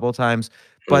podcast a couple of times.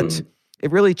 But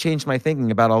it really changed my thinking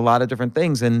about a lot of different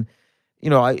things. And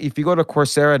if you go to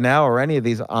Coursera now or any of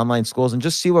these online schools and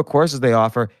just see what courses they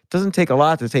offer, it doesn't take a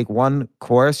lot to take one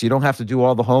course. You don't have to do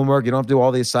all the homework. You don't have to do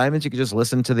all the assignments. You can just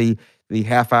listen to the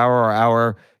half hour or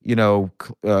hour,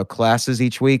 classes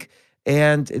each week.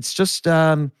 And it's just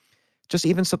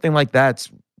even something like that's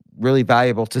really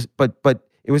valuable but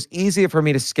it was easier for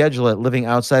me to schedule it living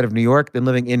outside of New York than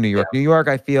living in New York. Yeah. New York,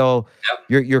 I feel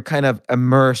you're kind of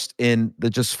immersed in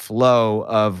the just flow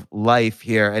of life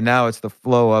here. And now it's the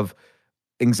flow of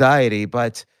anxiety.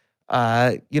 But,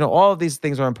 all of these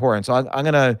things are important. So I'm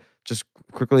going to just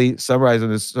quickly summarize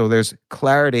this. So there's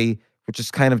clarity, which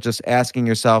is kind of just asking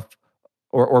yourself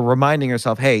or reminding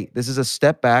yourself, hey, this is a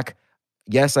step back.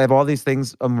 Yes, I have all these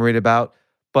things I'm worried about,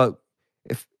 but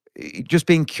just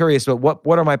being curious about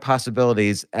what are my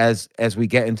possibilities as we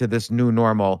get into this new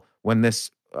normal when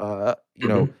this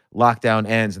lockdown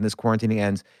ends and this quarantining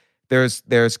ends.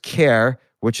 There's care,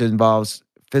 which involves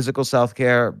physical self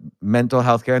care, mental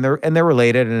health care, and they're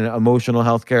related, and emotional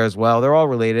health care as well. They're all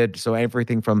related. So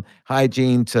everything from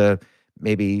hygiene to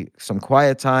maybe some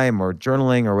quiet time or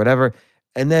journaling or whatever.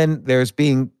 And then there's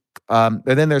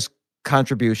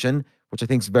contribution, which I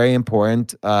think is very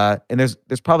important. And there's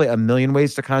probably a million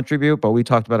ways to contribute, but we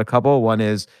talked about a couple. One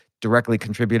is directly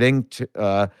contributing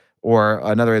to, or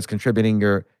another is contributing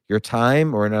your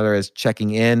time, or another is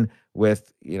checking in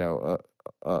with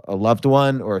a loved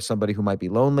one or somebody who might be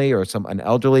lonely, or an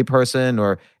elderly person.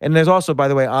 And there's also, by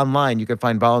the way, online you can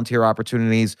find volunteer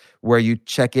opportunities where you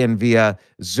check in via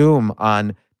Zoom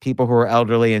on people who are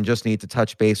elderly and just need to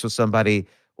touch base with somebody.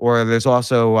 Or there's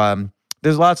also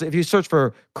there's lots. If you search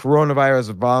for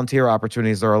coronavirus volunteer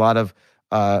opportunities, there are a lot of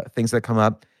things that come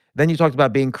up. Then you talked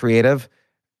about being creative.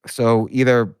 So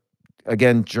either,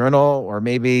 again, journal, or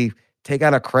maybe take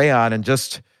out a crayon and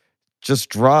just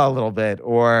draw a little bit.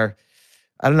 Or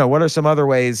I don't know, what are some other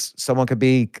ways someone could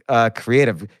be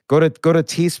creative? Go to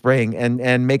Teespring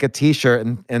and make a T-shirt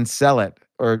and sell it,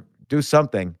 or do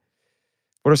something.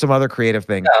 What are some other creative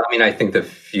things? Yeah, I mean, I think the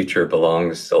future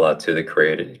belongs a lot to the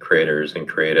creators and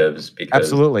creatives, because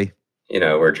Absolutely.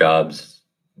 where jobs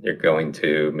are going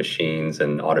to machines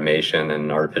and automation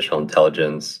and artificial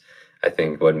intelligence. I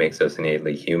think what makes us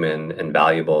innately human and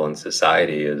valuable in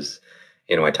society is,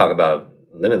 I talk about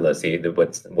limitless.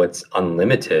 What's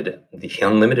unlimited, the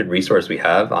unlimited resource we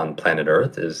have on planet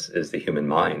Earth is the human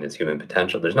mind, is human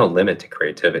potential. There's no limit to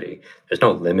creativity. There's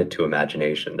no limit to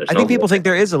imagination. I think people think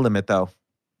there is a limit, though.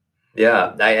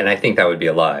 Yeah, and I think that would be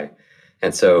a lie.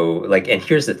 And so, and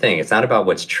here's the thing: it's not about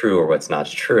what's true or what's not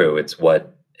true. It's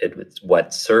what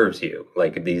serves you.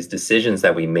 Like, these decisions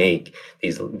that we make,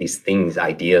 these things,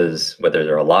 ideas, whether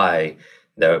they're a lie,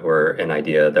 that were an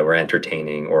idea, that we're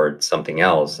entertaining, or something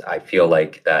else. I feel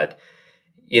like that,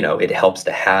 it helps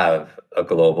to have a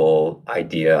global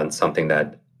idea on something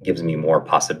that gives me more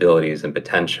possibilities and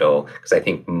potential, because I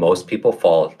think most people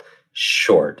fall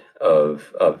short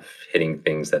of hitting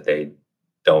things that they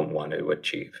don't want to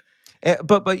achieve.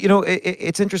 But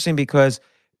it's interesting because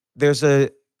there's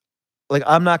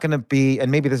I'm not going to be,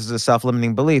 and maybe this is a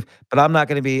self-limiting belief, but I'm not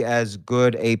going to be as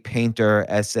good a painter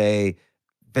as, say,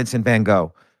 Vincent van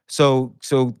Gogh. So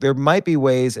there might be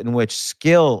ways in which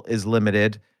skill is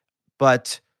limited,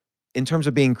 but in terms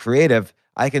of being creative,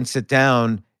 I can sit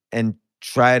down and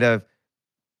try to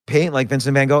paint like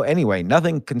Vincent van Gogh anyway.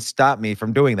 Nothing can stop me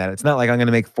from doing that. It's not like I'm going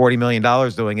to make $40 million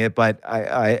doing it, but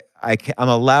I'm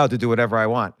allowed to do whatever I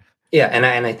want. Yeah, and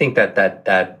I think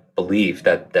that belief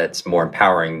that's more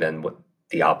empowering than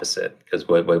the opposite, because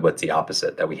what's the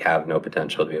opposite? That we have no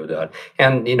potential to be able to do it.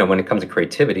 And when it comes to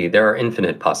creativity, there are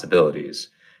infinite possibilities,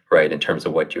 right? In terms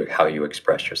of how you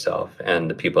express yourself, and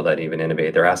the people that even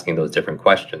innovate, they're asking those different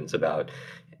questions about.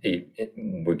 We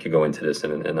could go into this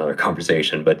in another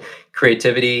conversation, but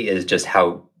creativity is just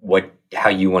how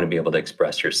you want to be able to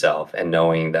express yourself, and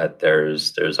knowing that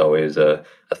there's always a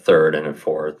third and a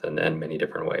fourth, and many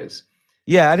different ways.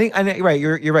 Yeah, I think right.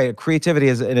 You're right. Creativity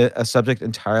is a subject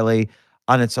entirely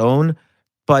on its own,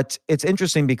 but it's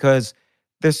interesting because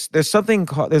there's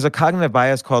a cognitive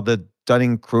bias called the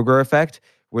Dunning-Kruger effect,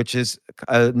 which is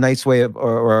a nice way of,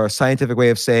 or a scientific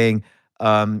way of saying,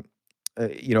 a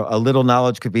little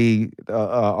knowledge could be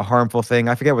a harmful thing.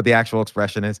 I forget what the actual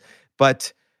expression is,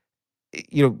 but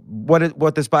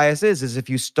what this bias is if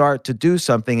you start to do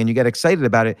something and you get excited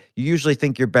about it, you usually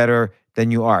think you're better than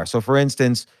you are. So, for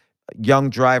instance, young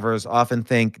drivers often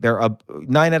think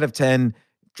 9 out of 10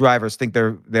 drivers think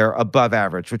they're above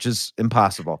average, which is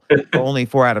impossible. Only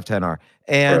 4 out of 10 are.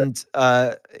 And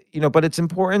right. But it's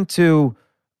important to.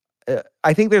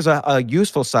 I think there's a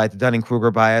useful side to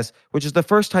Dunning-Kruger bias, which is the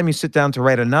first time you sit down to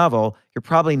write a novel, you're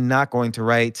probably not going to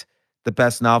write the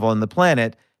best novel on the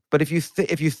planet. But if you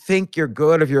think you're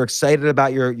good, if you're excited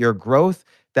about your growth,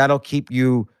 that'll keep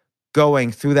you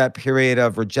going through that period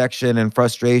of rejection and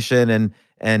frustration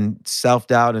and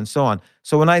self-doubt and so on.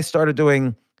 So when I started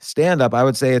doing stand-up, I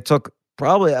would say it took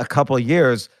probably a couple of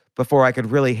years before I could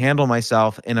really handle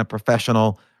myself in a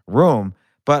professional room.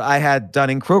 But I had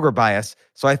Dunning-Kruger bias,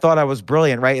 so I thought I was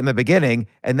brilliant right in the beginning,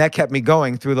 and that kept me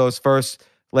going through those first,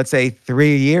 let's say,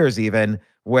 3 years even,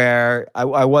 where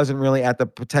I wasn't really at the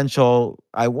potential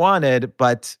I wanted,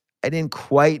 but I didn't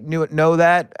quite know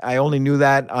that. I only knew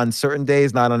that on certain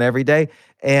days, not on every day,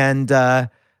 and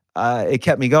it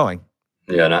kept me going.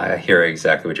 Yeah, and I hear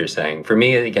exactly what you're saying. For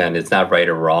me, again, it's not right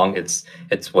or wrong. It's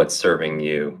what's serving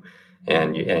you.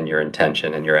 and your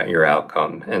intention and your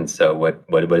outcome. And so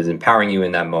what is empowering you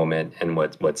in that moment and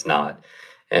what's not.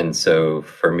 And so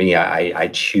for me, I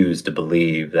choose to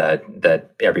believe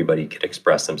that everybody could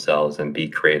express themselves and be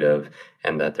creative,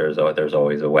 and that there's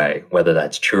always a way. Whether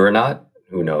that's true or not,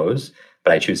 who knows?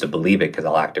 But I choose to believe it because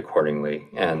I'll act accordingly,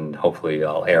 and hopefully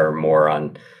I'll err more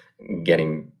on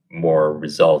getting more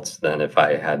results than if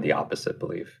I had the opposite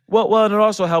belief. Well, and it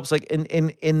also helps, like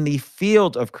in the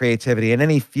field of creativity, in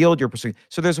any field you're pursuing.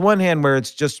 So there's one hand where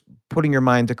it's just putting your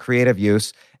mind to creative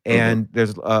use, Hmm. and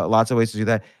there's lots of ways to do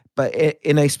that. But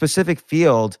in a specific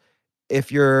field,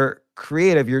 if you're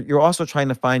creative, you're also trying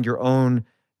to find your own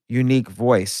unique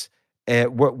voice.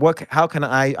 How can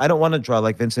I don't want to draw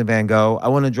like Vincent Van Gogh. I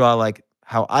want to draw like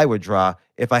how I would draw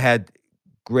if I had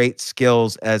great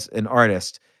skills as an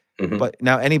artist. Hmm. But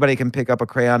now anybody can pick up a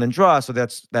crayon and draw, so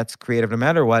that's creative no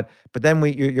matter what. But then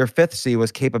your fifth C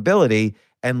was capability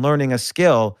and learning a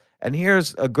skill. And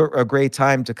here's a great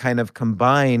time to kind of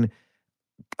combine.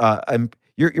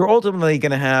 You're ultimately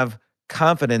going to have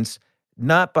confidence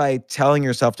not by telling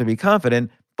yourself to be confident,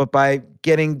 but by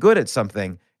getting good at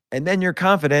something. And then you're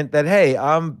confident that, hey,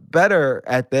 I'm better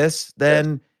at this Yes.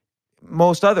 than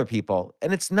most other people.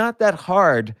 And it's not that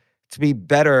hard to be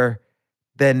better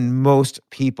than most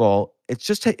people. It's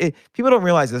just people don't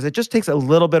realize this. It just takes a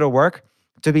little bit of work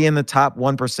to be in the top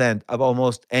 1% of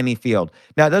almost any field.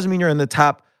 Now, it doesn't mean you're in the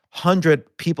top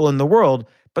 100 people in the world,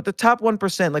 but the top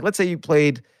 1%, like let's say you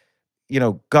played,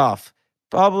 golf,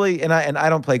 probably, and I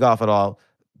don't play golf at all,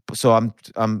 so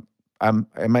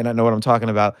I might not know what I'm talking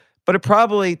about, but it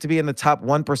probably to be in the top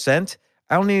 1%,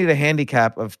 I don't need a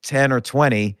handicap of 10 or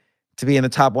 20 to be in the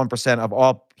top 1% of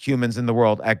all humans in the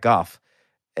world at golf.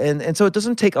 And so it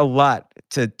doesn't take a lot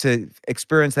to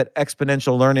experience that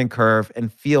exponential learning curve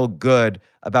and feel good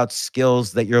about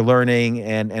skills that you're learning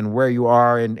and where you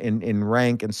are in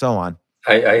rank and so on.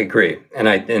 I agree. And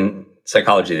in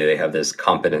psychology, they have this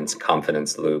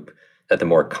confidence loop, that the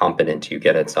more competent you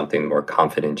get at something, the more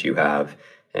confident you have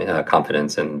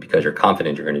confidence. And because you're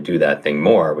confident, you're going to do that thing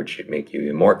more, which should make you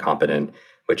even more competent,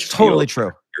 which Totally fuels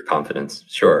true. your confidence.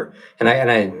 Sure.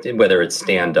 And whether it's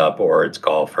stand up or it's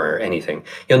golf or anything,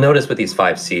 you'll notice with these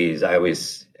 5 C's, I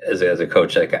always, as a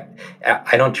coach, like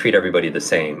I don't treat everybody the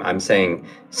same. I'm saying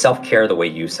self-care the way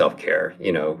you self-care.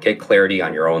 Get clarity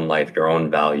on your own life, your own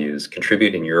values,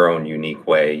 contribute in your own unique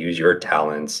way, use your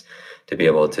talents to be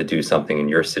able to do something in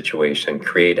your situation,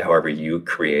 create however you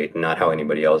create, not how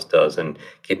anybody else does. And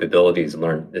capabilities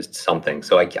learn is something.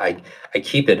 So I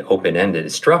keep it open-ended,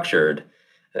 it's structured.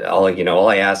 All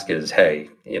I ask is, hey,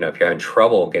 if you're having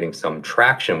trouble getting some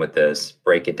traction with this,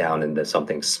 break it down into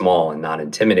something small and not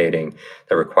intimidating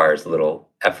that requires a little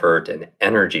effort and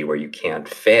energy where you can't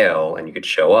fail and you could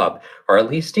show up, or at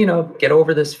least, get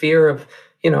over this fear of,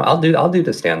 I'll do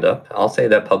the stand up. I'll say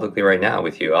that publicly right now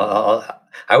with you.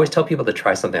 I always tell people to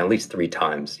try something at least 3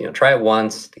 times. Try it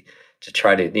once to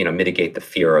try to, mitigate the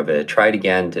fear of it. Try it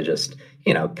again to just,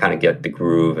 kind of get the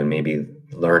groove and maybe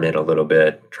learn it a little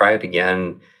bit. Try it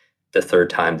again the third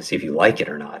time to see if you like it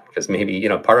or not. Because maybe,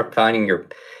 part of finding your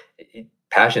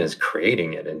passion is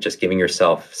creating it and just giving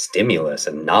yourself stimulus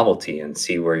and novelty and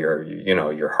see where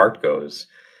your heart goes.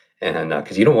 And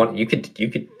because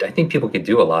I think people could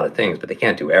do a lot of things, but they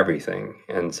can't do everything.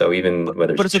 And so even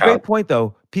whether But it's it's a great point,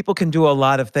 though. People can do a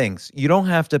lot of things. You don't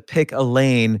have to pick a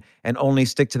lane and only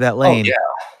stick to that oh lane. yeah,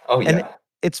 oh And yeah,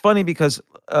 it's funny because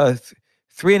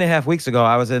 3.5 weeks ago,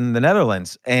 I was in the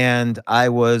Netherlands and I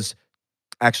was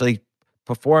actually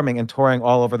performing and touring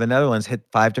all over the Netherlands, hit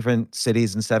 5 different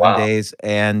cities in seven wow, days,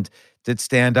 and did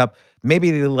stand up.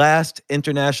 Maybe the last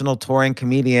international touring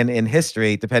comedian in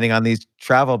history, depending on these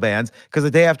travel bans. Because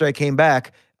the day after I came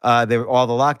back, all the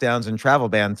lockdowns and travel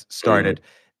bans mm, started,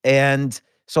 and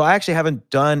so I actually haven't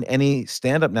done any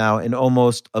stand up now in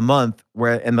almost a month.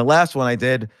 And the last one I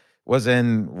did was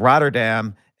in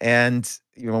Rotterdam, and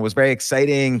it was very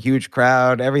exciting, huge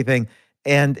crowd, everything.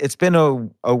 And it's been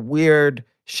a weird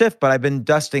shift, but I've been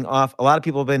dusting off. A lot of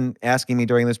people have been asking me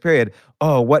during this period,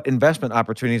 oh, what investment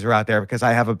opportunities are out there? Because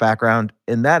I have a background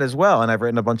in that as well. And I've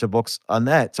written a bunch of books on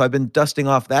that. So I've been dusting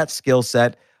off that skill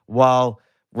set while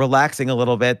relaxing a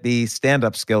little bit the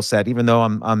stand-up skill set, even though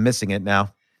I'm missing it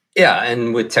now. yeah.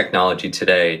 And with technology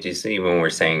today, do you see when we're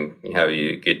saying how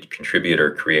you could contribute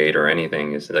or create or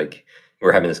anything, is like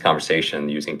we're having this conversation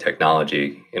using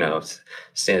technology.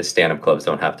 Stand-up clubs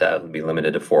don't have to be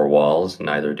limited to 4 walls,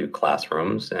 neither do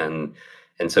classrooms, and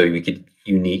so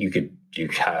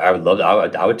I would love,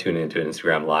 I would tune into an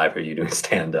Instagram live or you doing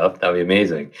stand up. That'd be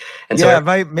amazing. And so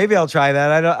Yeah, maybe I'll try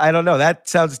that. I don't know. That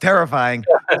sounds terrifying.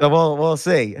 So we'll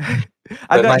see.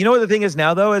 I've But got, my you know what the thing is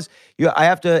now though is I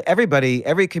have to,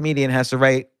 every comedian has to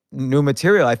write new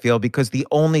material, I feel, because the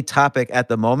only topic at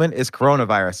the moment is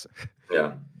coronavirus.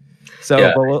 yeah. So,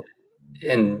 Yeah, but we'll,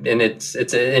 and it's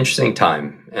an interesting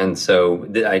time, and so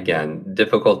again,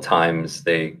 difficult times.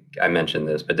 I mentioned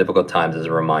this, but difficult times as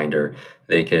a reminder,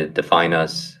 they could define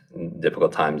us.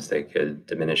 Difficult times they could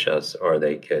diminish us, or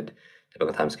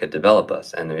difficult times could develop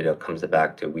us. And it comes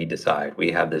back to we decide.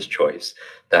 We have this choice.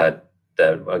 That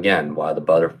again, while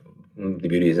the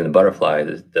beauty is in the butterfly,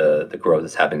 the growth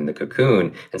is happening in the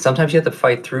cocoon, and sometimes you have to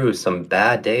fight through some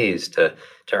bad days to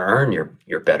earn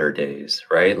your better days,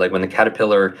 right? Like when the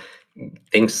caterpillar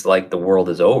thinks like the world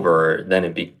is over, then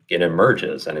it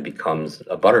emerges and it becomes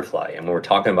a butterfly. And when we're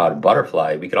talking about a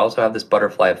butterfly, we could also have this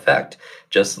butterfly effect,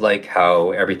 just like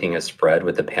how everything has spread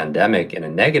with the pandemic in a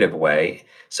negative way.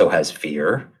 So has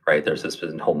fear, right? There's this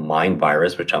whole mind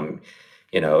virus, which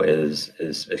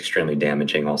is extremely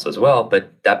damaging also as well.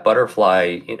 But that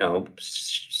butterfly,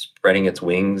 spreading its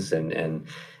wings and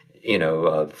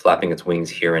flapping its wings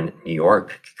here in New York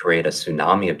could create a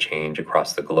tsunami of change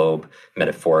across the globe,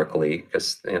 metaphorically,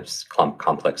 because it's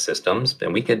complex systems.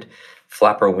 And we could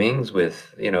flap our wings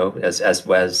with,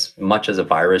 as much as a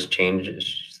virus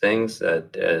changes things,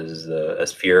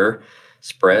 as fear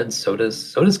spreads, so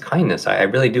does kindness. I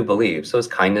really do believe. So does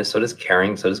kindness, so does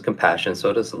caring, so does compassion,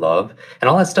 so does love. And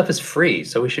all that stuff is free.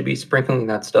 So we should be sprinkling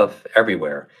that stuff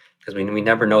everywhere, because we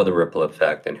never know the ripple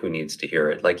effect and who needs to hear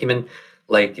it. Like even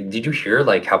like, did you hear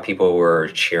like how people were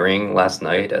cheering last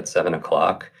night at 7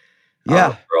 o'clock?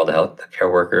 yeah. For all the health care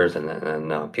workers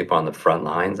and people on the front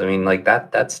lines. I mean, like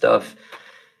that stuff.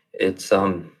 It's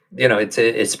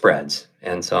it spreads,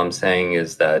 and so I'm saying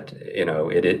is that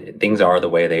things are the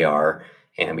way they are,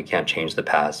 and we can't change the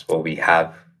past. What we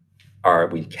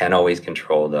can always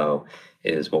control though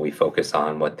is what we focus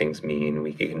on, what things mean.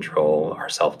 We can control our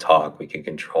self-talk. We can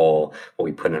control what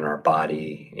we put in our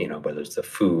body, whether it's the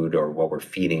food or what we're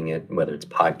feeding it, whether it's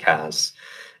podcasts.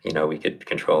 We could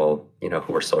control, who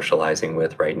we're socializing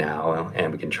with right now,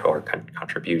 and we control our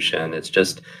contribution. It's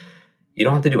just, you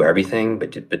don't have to do everything, but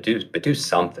do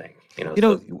something, You so.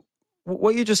 know,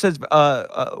 what you just said,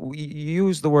 you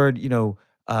use the word,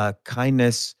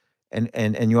 kindness,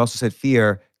 and you also said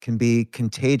fear can be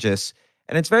contagious.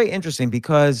 And it's very interesting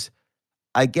because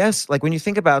I guess, like, when you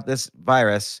think about this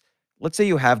virus, let's say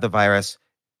you have the virus,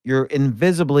 you're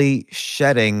invisibly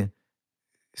shedding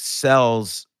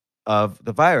cells of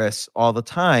the virus all the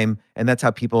time, and that's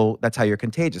how you're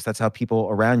contagious. That's how people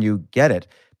around you get it.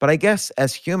 But I guess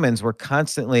as humans, we're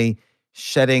constantly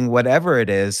shedding whatever it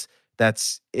is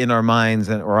that's in our minds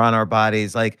or on our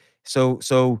bodies. Like,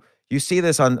 so you see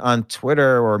this on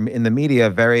Twitter or in the media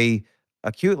very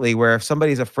acutely, where if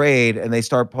somebody's afraid and they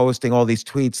start posting all these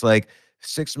tweets like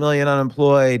 6 million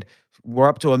unemployed, we're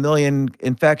up to 1 million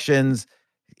infections,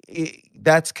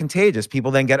 that's contagious. People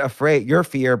then get afraid. Your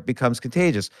fear becomes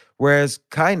contagious. Whereas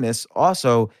kindness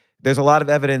also, there's a lot of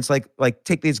evidence. Like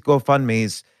take these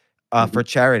GoFundmes for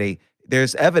charity.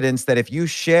 There's evidence that if you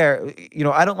share,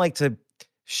 I don't like to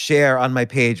share on my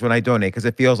page when I donate because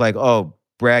it feels like, oh,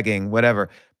 bragging, whatever.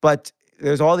 But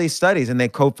there's all these studies, and they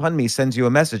GoFundMe sends you a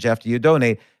message after you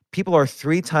donate. People are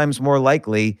 3 times more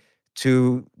likely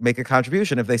to make a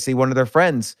contribution if they see one of their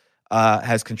friends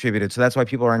has contributed. So that's why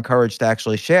people are encouraged to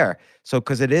actually share. So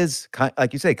because it is,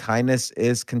 like you say, kindness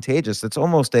is contagious. It's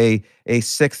almost a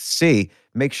sixth C.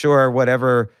 Make sure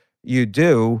whatever you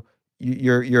do,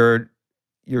 you're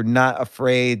not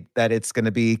afraid that it's going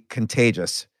to be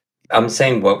contagious. I'm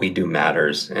saying what we do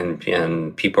matters,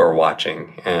 and people are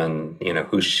watching, and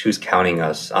who's counting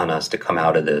on us to come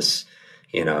out of this,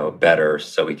 better,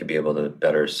 so we could be able to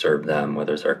better serve them,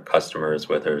 whether it's our customers,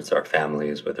 whether it's our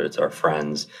families, whether it's our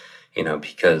friends.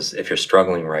 Because if you're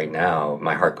struggling right now,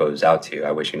 my heart goes out to you.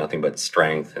 I wish you nothing but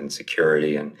strength and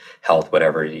security and health,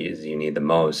 whatever it is you need the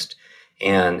most.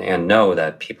 And know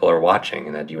that people are watching,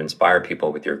 and that you inspire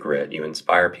people with your grit. You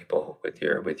inspire people with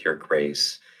your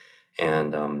grace.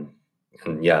 And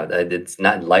yeah, it's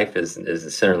not, life is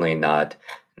certainly not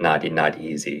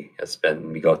easy.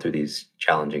 We go through these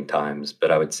challenging times,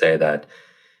 but I would say that,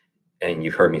 and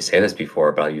you've heard me say this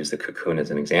before, but I'll use the cocoon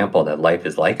as an example, that life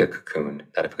is like a cocoon,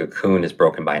 that if a cocoon is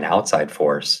broken by an outside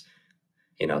force,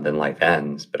 then life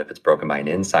ends. But if it's broken by an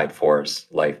inside force,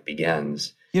 life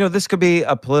begins. This could be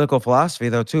a political philosophy,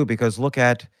 though, too, because look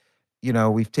at,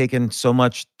 we've taken so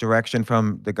much direction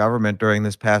from the government during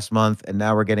this past month, and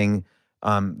now we're getting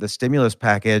the stimulus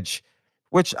package,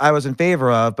 which I was in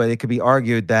favor of, but it could be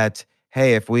argued that,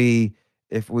 hey, if we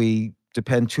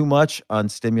depend too much on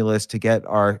stimulus to get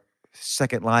our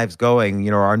second lives going,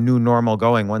 our new normal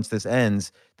going once this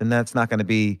ends, then that's not going to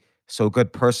be so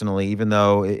good personally, even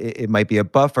though it might be a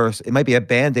buffer, it might be a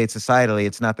band-aid societally,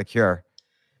 it's not the cure.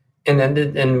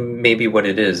 And maybe what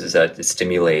it is that it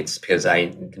stimulates because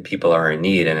people are in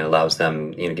need and it allows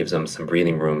them, gives them some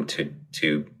breathing room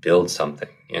to build something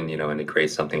and and to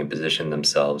create something and position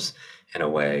themselves in a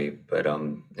way. But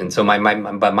and so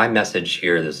my message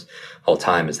here this whole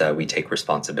time is that we take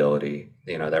responsibility.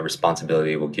 That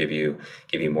responsibility will give you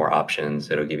more options.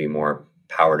 It'll give you more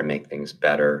power to make things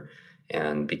better.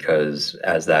 And because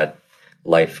as that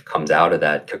life comes out of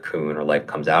that cocoon or life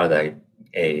comes out of that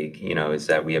egg, is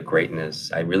that we have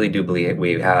greatness. I really do believe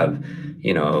we have,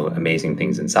 amazing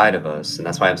things inside of us. And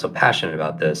that's why I'm so passionate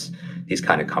about these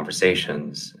kind of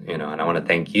conversations, and I want to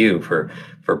thank you for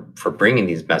bringing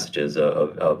these messages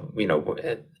of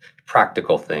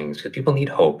practical things because people need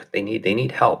hope. They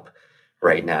need help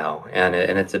right now. And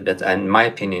it's a bit, in my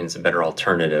opinion, it's a better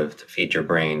alternative to feed your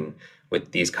brain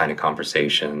with these kind of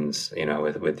conversations,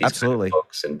 with these kind of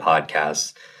books and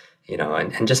podcasts,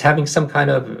 and just having some kind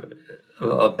of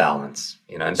balance,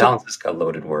 and balance is a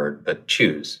loaded word, but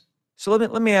choose. So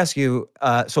let me ask you.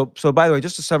 So by the way,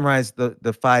 just to summarize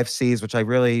the 5 C's, which I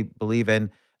really believe in,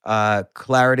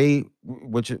 clarity,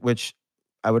 which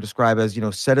I would describe as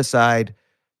set aside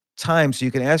time so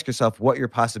you can ask yourself what your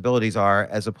possibilities are,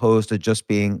 as opposed to just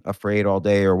being afraid all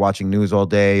day or watching news all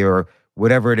day or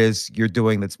whatever it is you're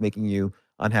doing that's making you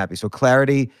unhappy. So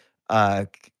clarity,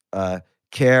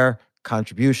 care,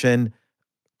 contribution,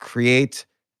 create,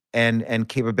 and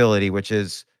capability, which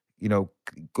is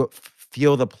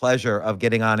feel the pleasure of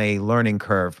getting on a learning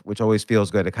curve, which always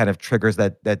feels good. It kind of triggers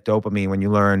that dopamine when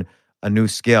you learn a new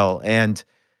skill, and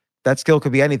that skill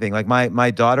could be anything. Like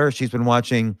my daughter, she's been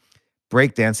watching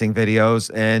breakdancing videos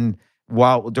and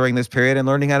while during this period and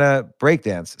learning how to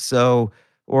breakdance. So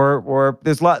or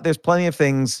there's plenty of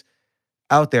things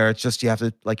out there. It's just you have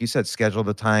to, like you said, schedule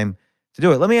the time to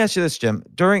do it. Let me ask you this, Jim.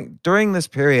 During this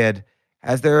period,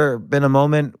 has there been a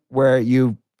moment where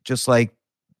you just like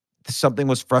something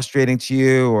was frustrating to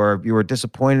you, or you were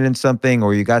disappointed in something,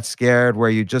 or you got scared, where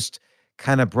you just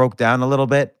kind of broke down a little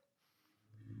bit?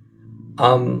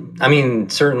 I mean,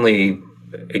 certainly,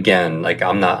 again, like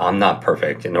I'm not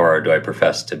perfect, nor do I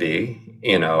profess to be.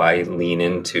 I lean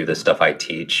into the stuff I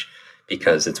teach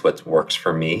because it's what works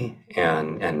for me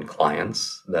and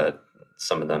clients. That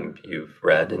some of them you've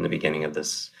read in the beginning of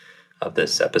this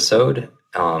episode.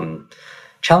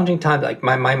 Challenging times, like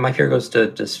my fear goes to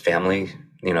just family,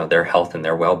 their health and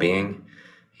their well-being,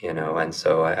 and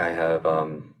so I have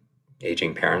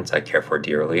aging parents I care for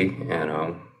dearly, and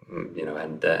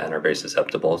are very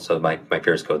susceptible. So my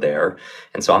fears go there.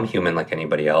 And so I'm human like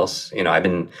anybody else. I've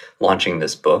been launching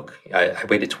this book. I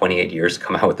waited 28 years to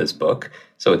come out with this book.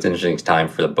 So it's an interesting time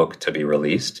for the book to be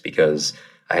released because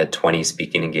I had 20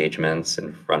 speaking engagements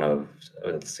in front of,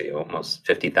 almost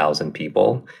 50,000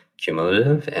 people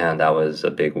cumulative. And that was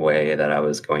a big way that I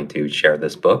was going to share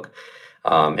this book.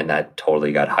 And that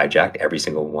totally got hijacked. Every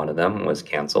single one of them was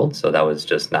canceled. So that was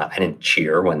just I didn't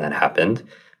cheer when that happened,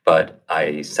 but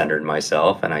I centered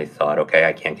myself and I thought, okay,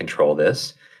 I can't control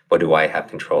this. What do I have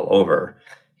control over?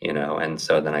 And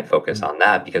so then I focus on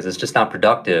that because it's just not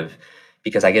productive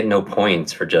because I get no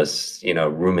points for just,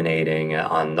 ruminating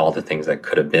on all the things that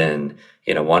could have been,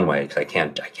 one way because I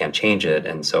can't change it.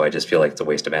 And so I just feel like it's a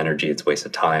waste of energy. It's a waste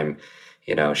of time.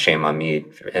 Shame on me.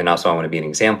 And also I want to be an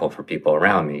example for people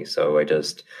around me. So I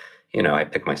just, I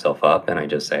pick myself up and I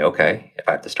just say, okay, if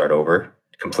I have to start over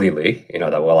completely,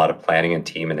 that a lot of planning and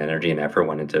team and energy and effort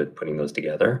went into putting those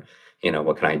together.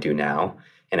 What can I do now?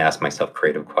 And ask myself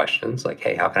creative questions like,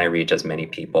 hey, how can I reach as many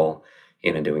people,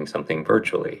 doing something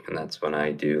virtually? And that's when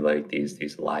I do like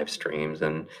these live streams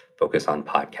and focus on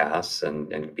podcasts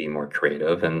and be more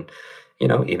creative. And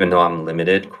even though I'm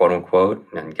limited, quote unquote,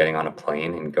 and getting on a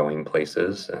plane and going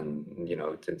places and,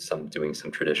 doing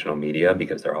some traditional media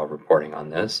because they're all reporting on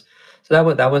this. So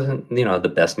that wasn't,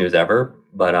 the best news ever,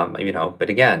 but, but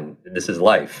again, this is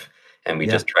life. And we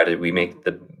just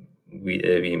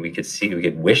we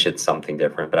could wish it's something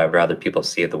different, but I'd rather people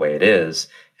see it the way it is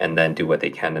and then do what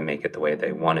they can to make it the way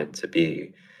they want it to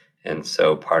be. And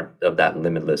so part of that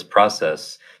limitless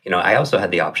process, I also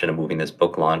had the option of moving this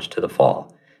book launch to the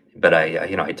fall. But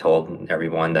I told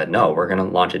everyone that no, we're going to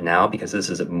launch it now because this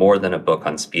is more than a book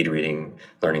on speed reading,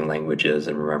 learning languages,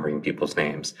 and remembering people's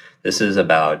names. This is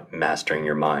about mastering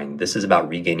your mind. This is about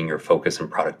regaining your focus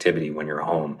and productivity when you're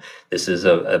home. This is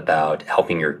about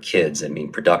helping your kids and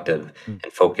being productive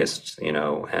and focused,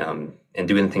 and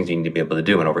doing the things you need to be able to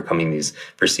do and overcoming these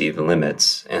perceived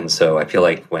limits. And so I feel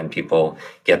like when people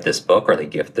get this book or they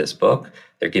gift this book,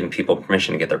 they're giving people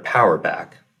permission to get their power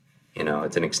back.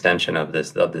 It's an extension of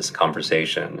this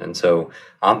conversation. And so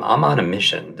I'm on a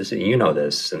mission. This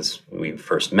since we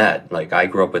first met. Like, I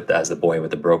grew up as the boy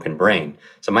with a broken brain.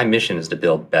 So my mission is to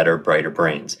build better, brighter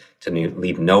brains, to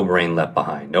leave no brain left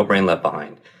behind, no brain left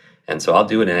behind. And so I'll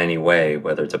do it in any way,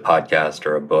 whether it's a podcast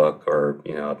or a book or,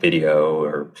 a video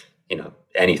or,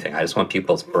 anything. I just want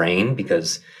people's brain,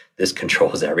 because this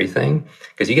controls everything.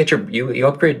 Because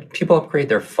people upgrade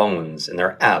their phones and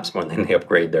their apps more than they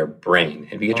upgrade their brain.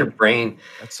 If you get your brain,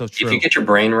 that's so true. If you get your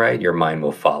brain right, your mind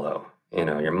will follow.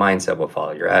 Your mindset will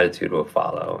follow, your attitude will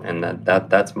follow. And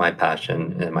that's my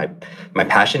passion. And my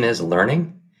passion is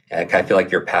learning. I feel like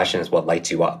your passion is what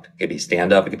lights you up. It could be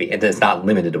stand up. It's not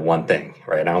limited to one thing,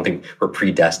 right? I don't think we're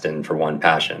predestined for one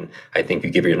passion. I think you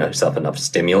give yourself enough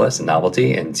stimulus and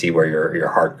novelty and see where your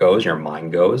heart goes, your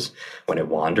mind goes when it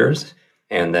wanders.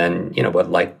 And then,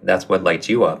 that's what lights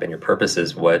you up, and your purpose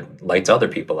is what lights other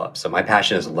people up. So my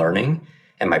passion is learning,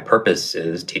 and my purpose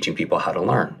is teaching people how to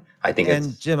learn. I think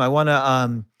And Jim, I want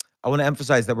to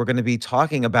emphasize that we're going to be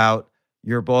talking about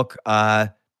your book.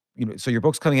 So your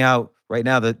book's coming out right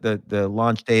now. The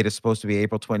launch date is supposed to be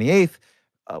April 28th.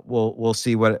 We'll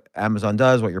see what Amazon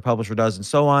does, what your publisher does, and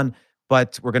so on.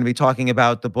 But we're going to be talking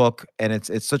about the book, and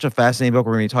it's such a fascinating book.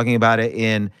 We're going to be talking about it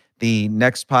in the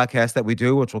next podcast that we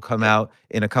do, which will come out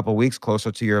in a couple of weeks,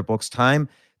 closer to your book's time.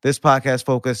 This podcast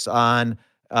focuses on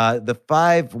the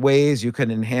 5 ways you can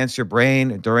enhance your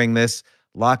brain during this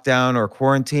lockdown or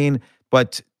quarantine.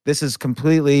 But this is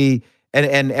completely,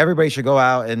 and everybody should go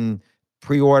out and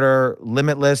pre-order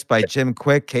Limitless by Jim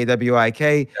Kwik,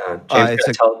 Kwik.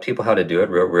 James, tell people how to do it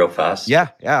real fast. Yeah,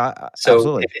 so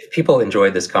absolutely. If people enjoy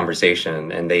this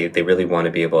conversation and they really want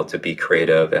to be able to be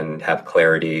creative and have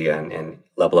clarity and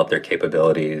level up their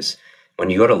capabilities,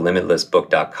 when you go to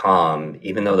limitlessbook.com,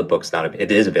 even though the book's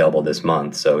it is available this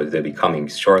month, so they'll be coming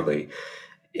shortly.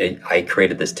 I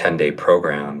created this 10-day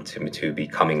program to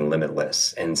becoming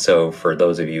limitless. And so for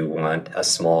those of you who want a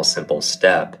small, simple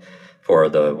step, for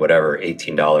the whatever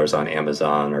 $18 on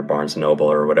Amazon or Barnes &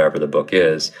 Noble or whatever the book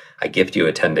is, I gift you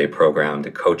a 10-day program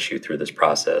to coach you through this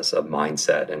process of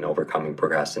mindset and overcoming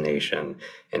procrastination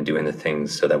and doing the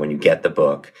things so that when you get the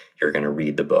book, you're going to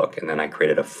read the book. And then I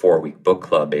created a 4-week book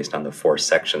club based on the 4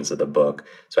 sections of the book.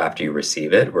 So after you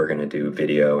receive it, we're going to do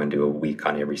video and do a week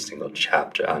on every single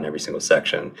chapter, on every single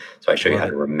section. So I show you how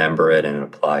to remember it and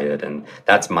apply it. And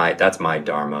that's my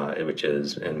dharma, which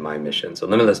is in my mission. So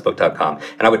limitlessbook.com.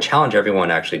 And I would challenge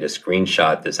everyone actually to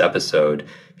screenshot this episode,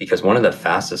 because one of the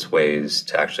fastest ways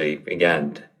to actually,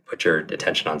 again, put your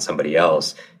attention on somebody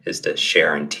else is to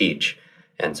share and teach.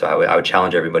 And so I would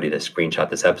challenge everybody to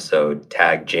screenshot this episode,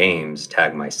 tag James,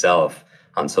 tag myself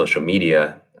on social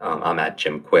media. I'm at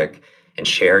Jim Kwik, and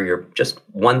share just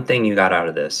one thing you got out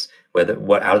of this.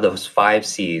 What out of those 5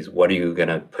 C's, what are you going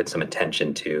to put some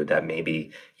attention to that maybe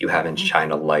you haven't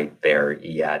shined a light there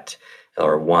yet?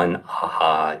 Or one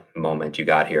aha moment you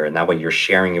got here. And that way you're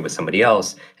sharing it with somebody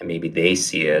else, and maybe they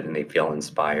see it and they feel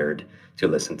inspired to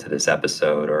listen to this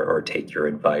episode or take your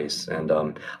advice. And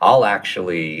I'll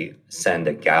actually send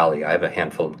a galley. I have a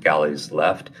handful of galleys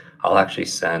left. I'll actually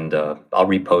I'll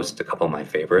repost a couple of my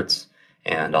favorites,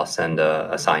 and I'll send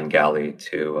a signed galley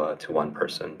to one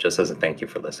person, just as a thank you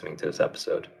for listening to this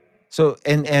episode. So,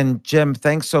 and Jim,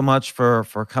 thanks so much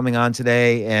for coming on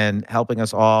today and helping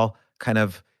us all kind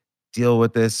of deal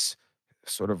with this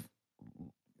an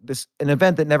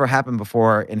event that never happened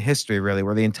before in history, really,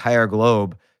 where the entire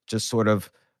globe just sort of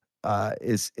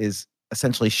is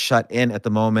essentially shut in at the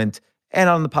moment. And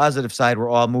on the positive side, we're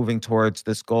all moving towards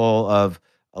this goal of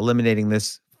eliminating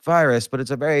this virus, but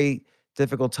it's a very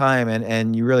difficult time.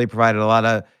 And you really provided a lot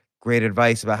of great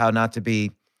advice about how not to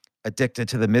be addicted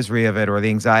to the misery of it or the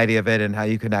anxiety of it, and how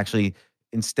you can actually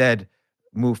instead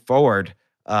move forward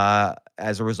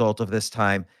as a result of this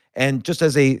time. And just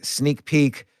as a sneak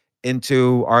peek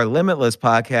into our Limitless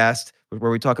podcast, where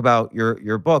we talk about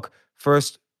your book,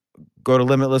 first go to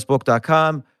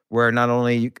limitlessbook.com, where not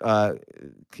only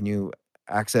can you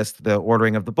access the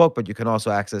ordering of the book, but you can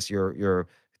also access your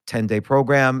 10-day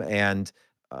program and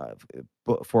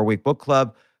 4-week book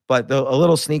club. But a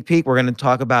little sneak peek, we're going to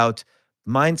talk about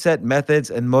mindset, methods,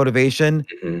 and motivation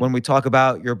when we talk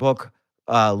about your book,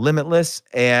 Limitless.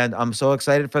 And I'm so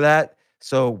excited for that.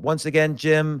 So once again,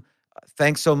 Jim,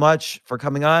 thanks so much for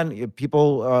coming on.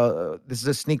 People, this is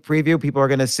a sneak preview. People are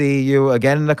going to see you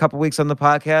again in a couple weeks on the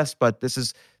podcast, but this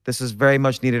is very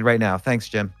much needed right now. Thanks,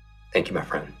 Jim. Thank you, my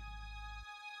friend.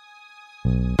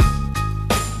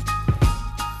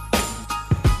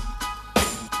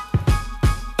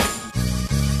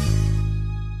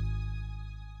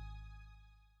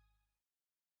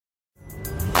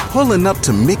 Pulling up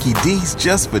to Mickey D's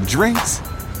just for drinks?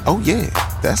 Oh yeah,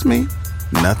 that's me.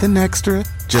 Nothing extra,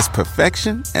 just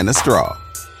perfection and a straw.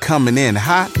 Coming in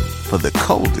hot for the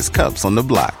coldest cups on the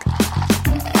block.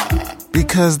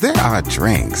 Because there are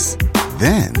drinks.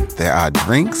 Then there are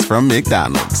drinks from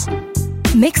McDonald's.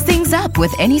 Mix things up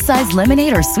with any size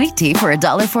lemonade or sweet tea for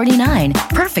 $1.49.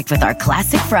 Perfect with our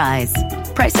classic fries.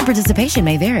 Price and participation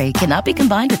may vary. Cannot be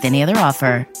combined with any other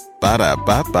offer.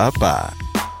 Ba-da-ba-ba-ba.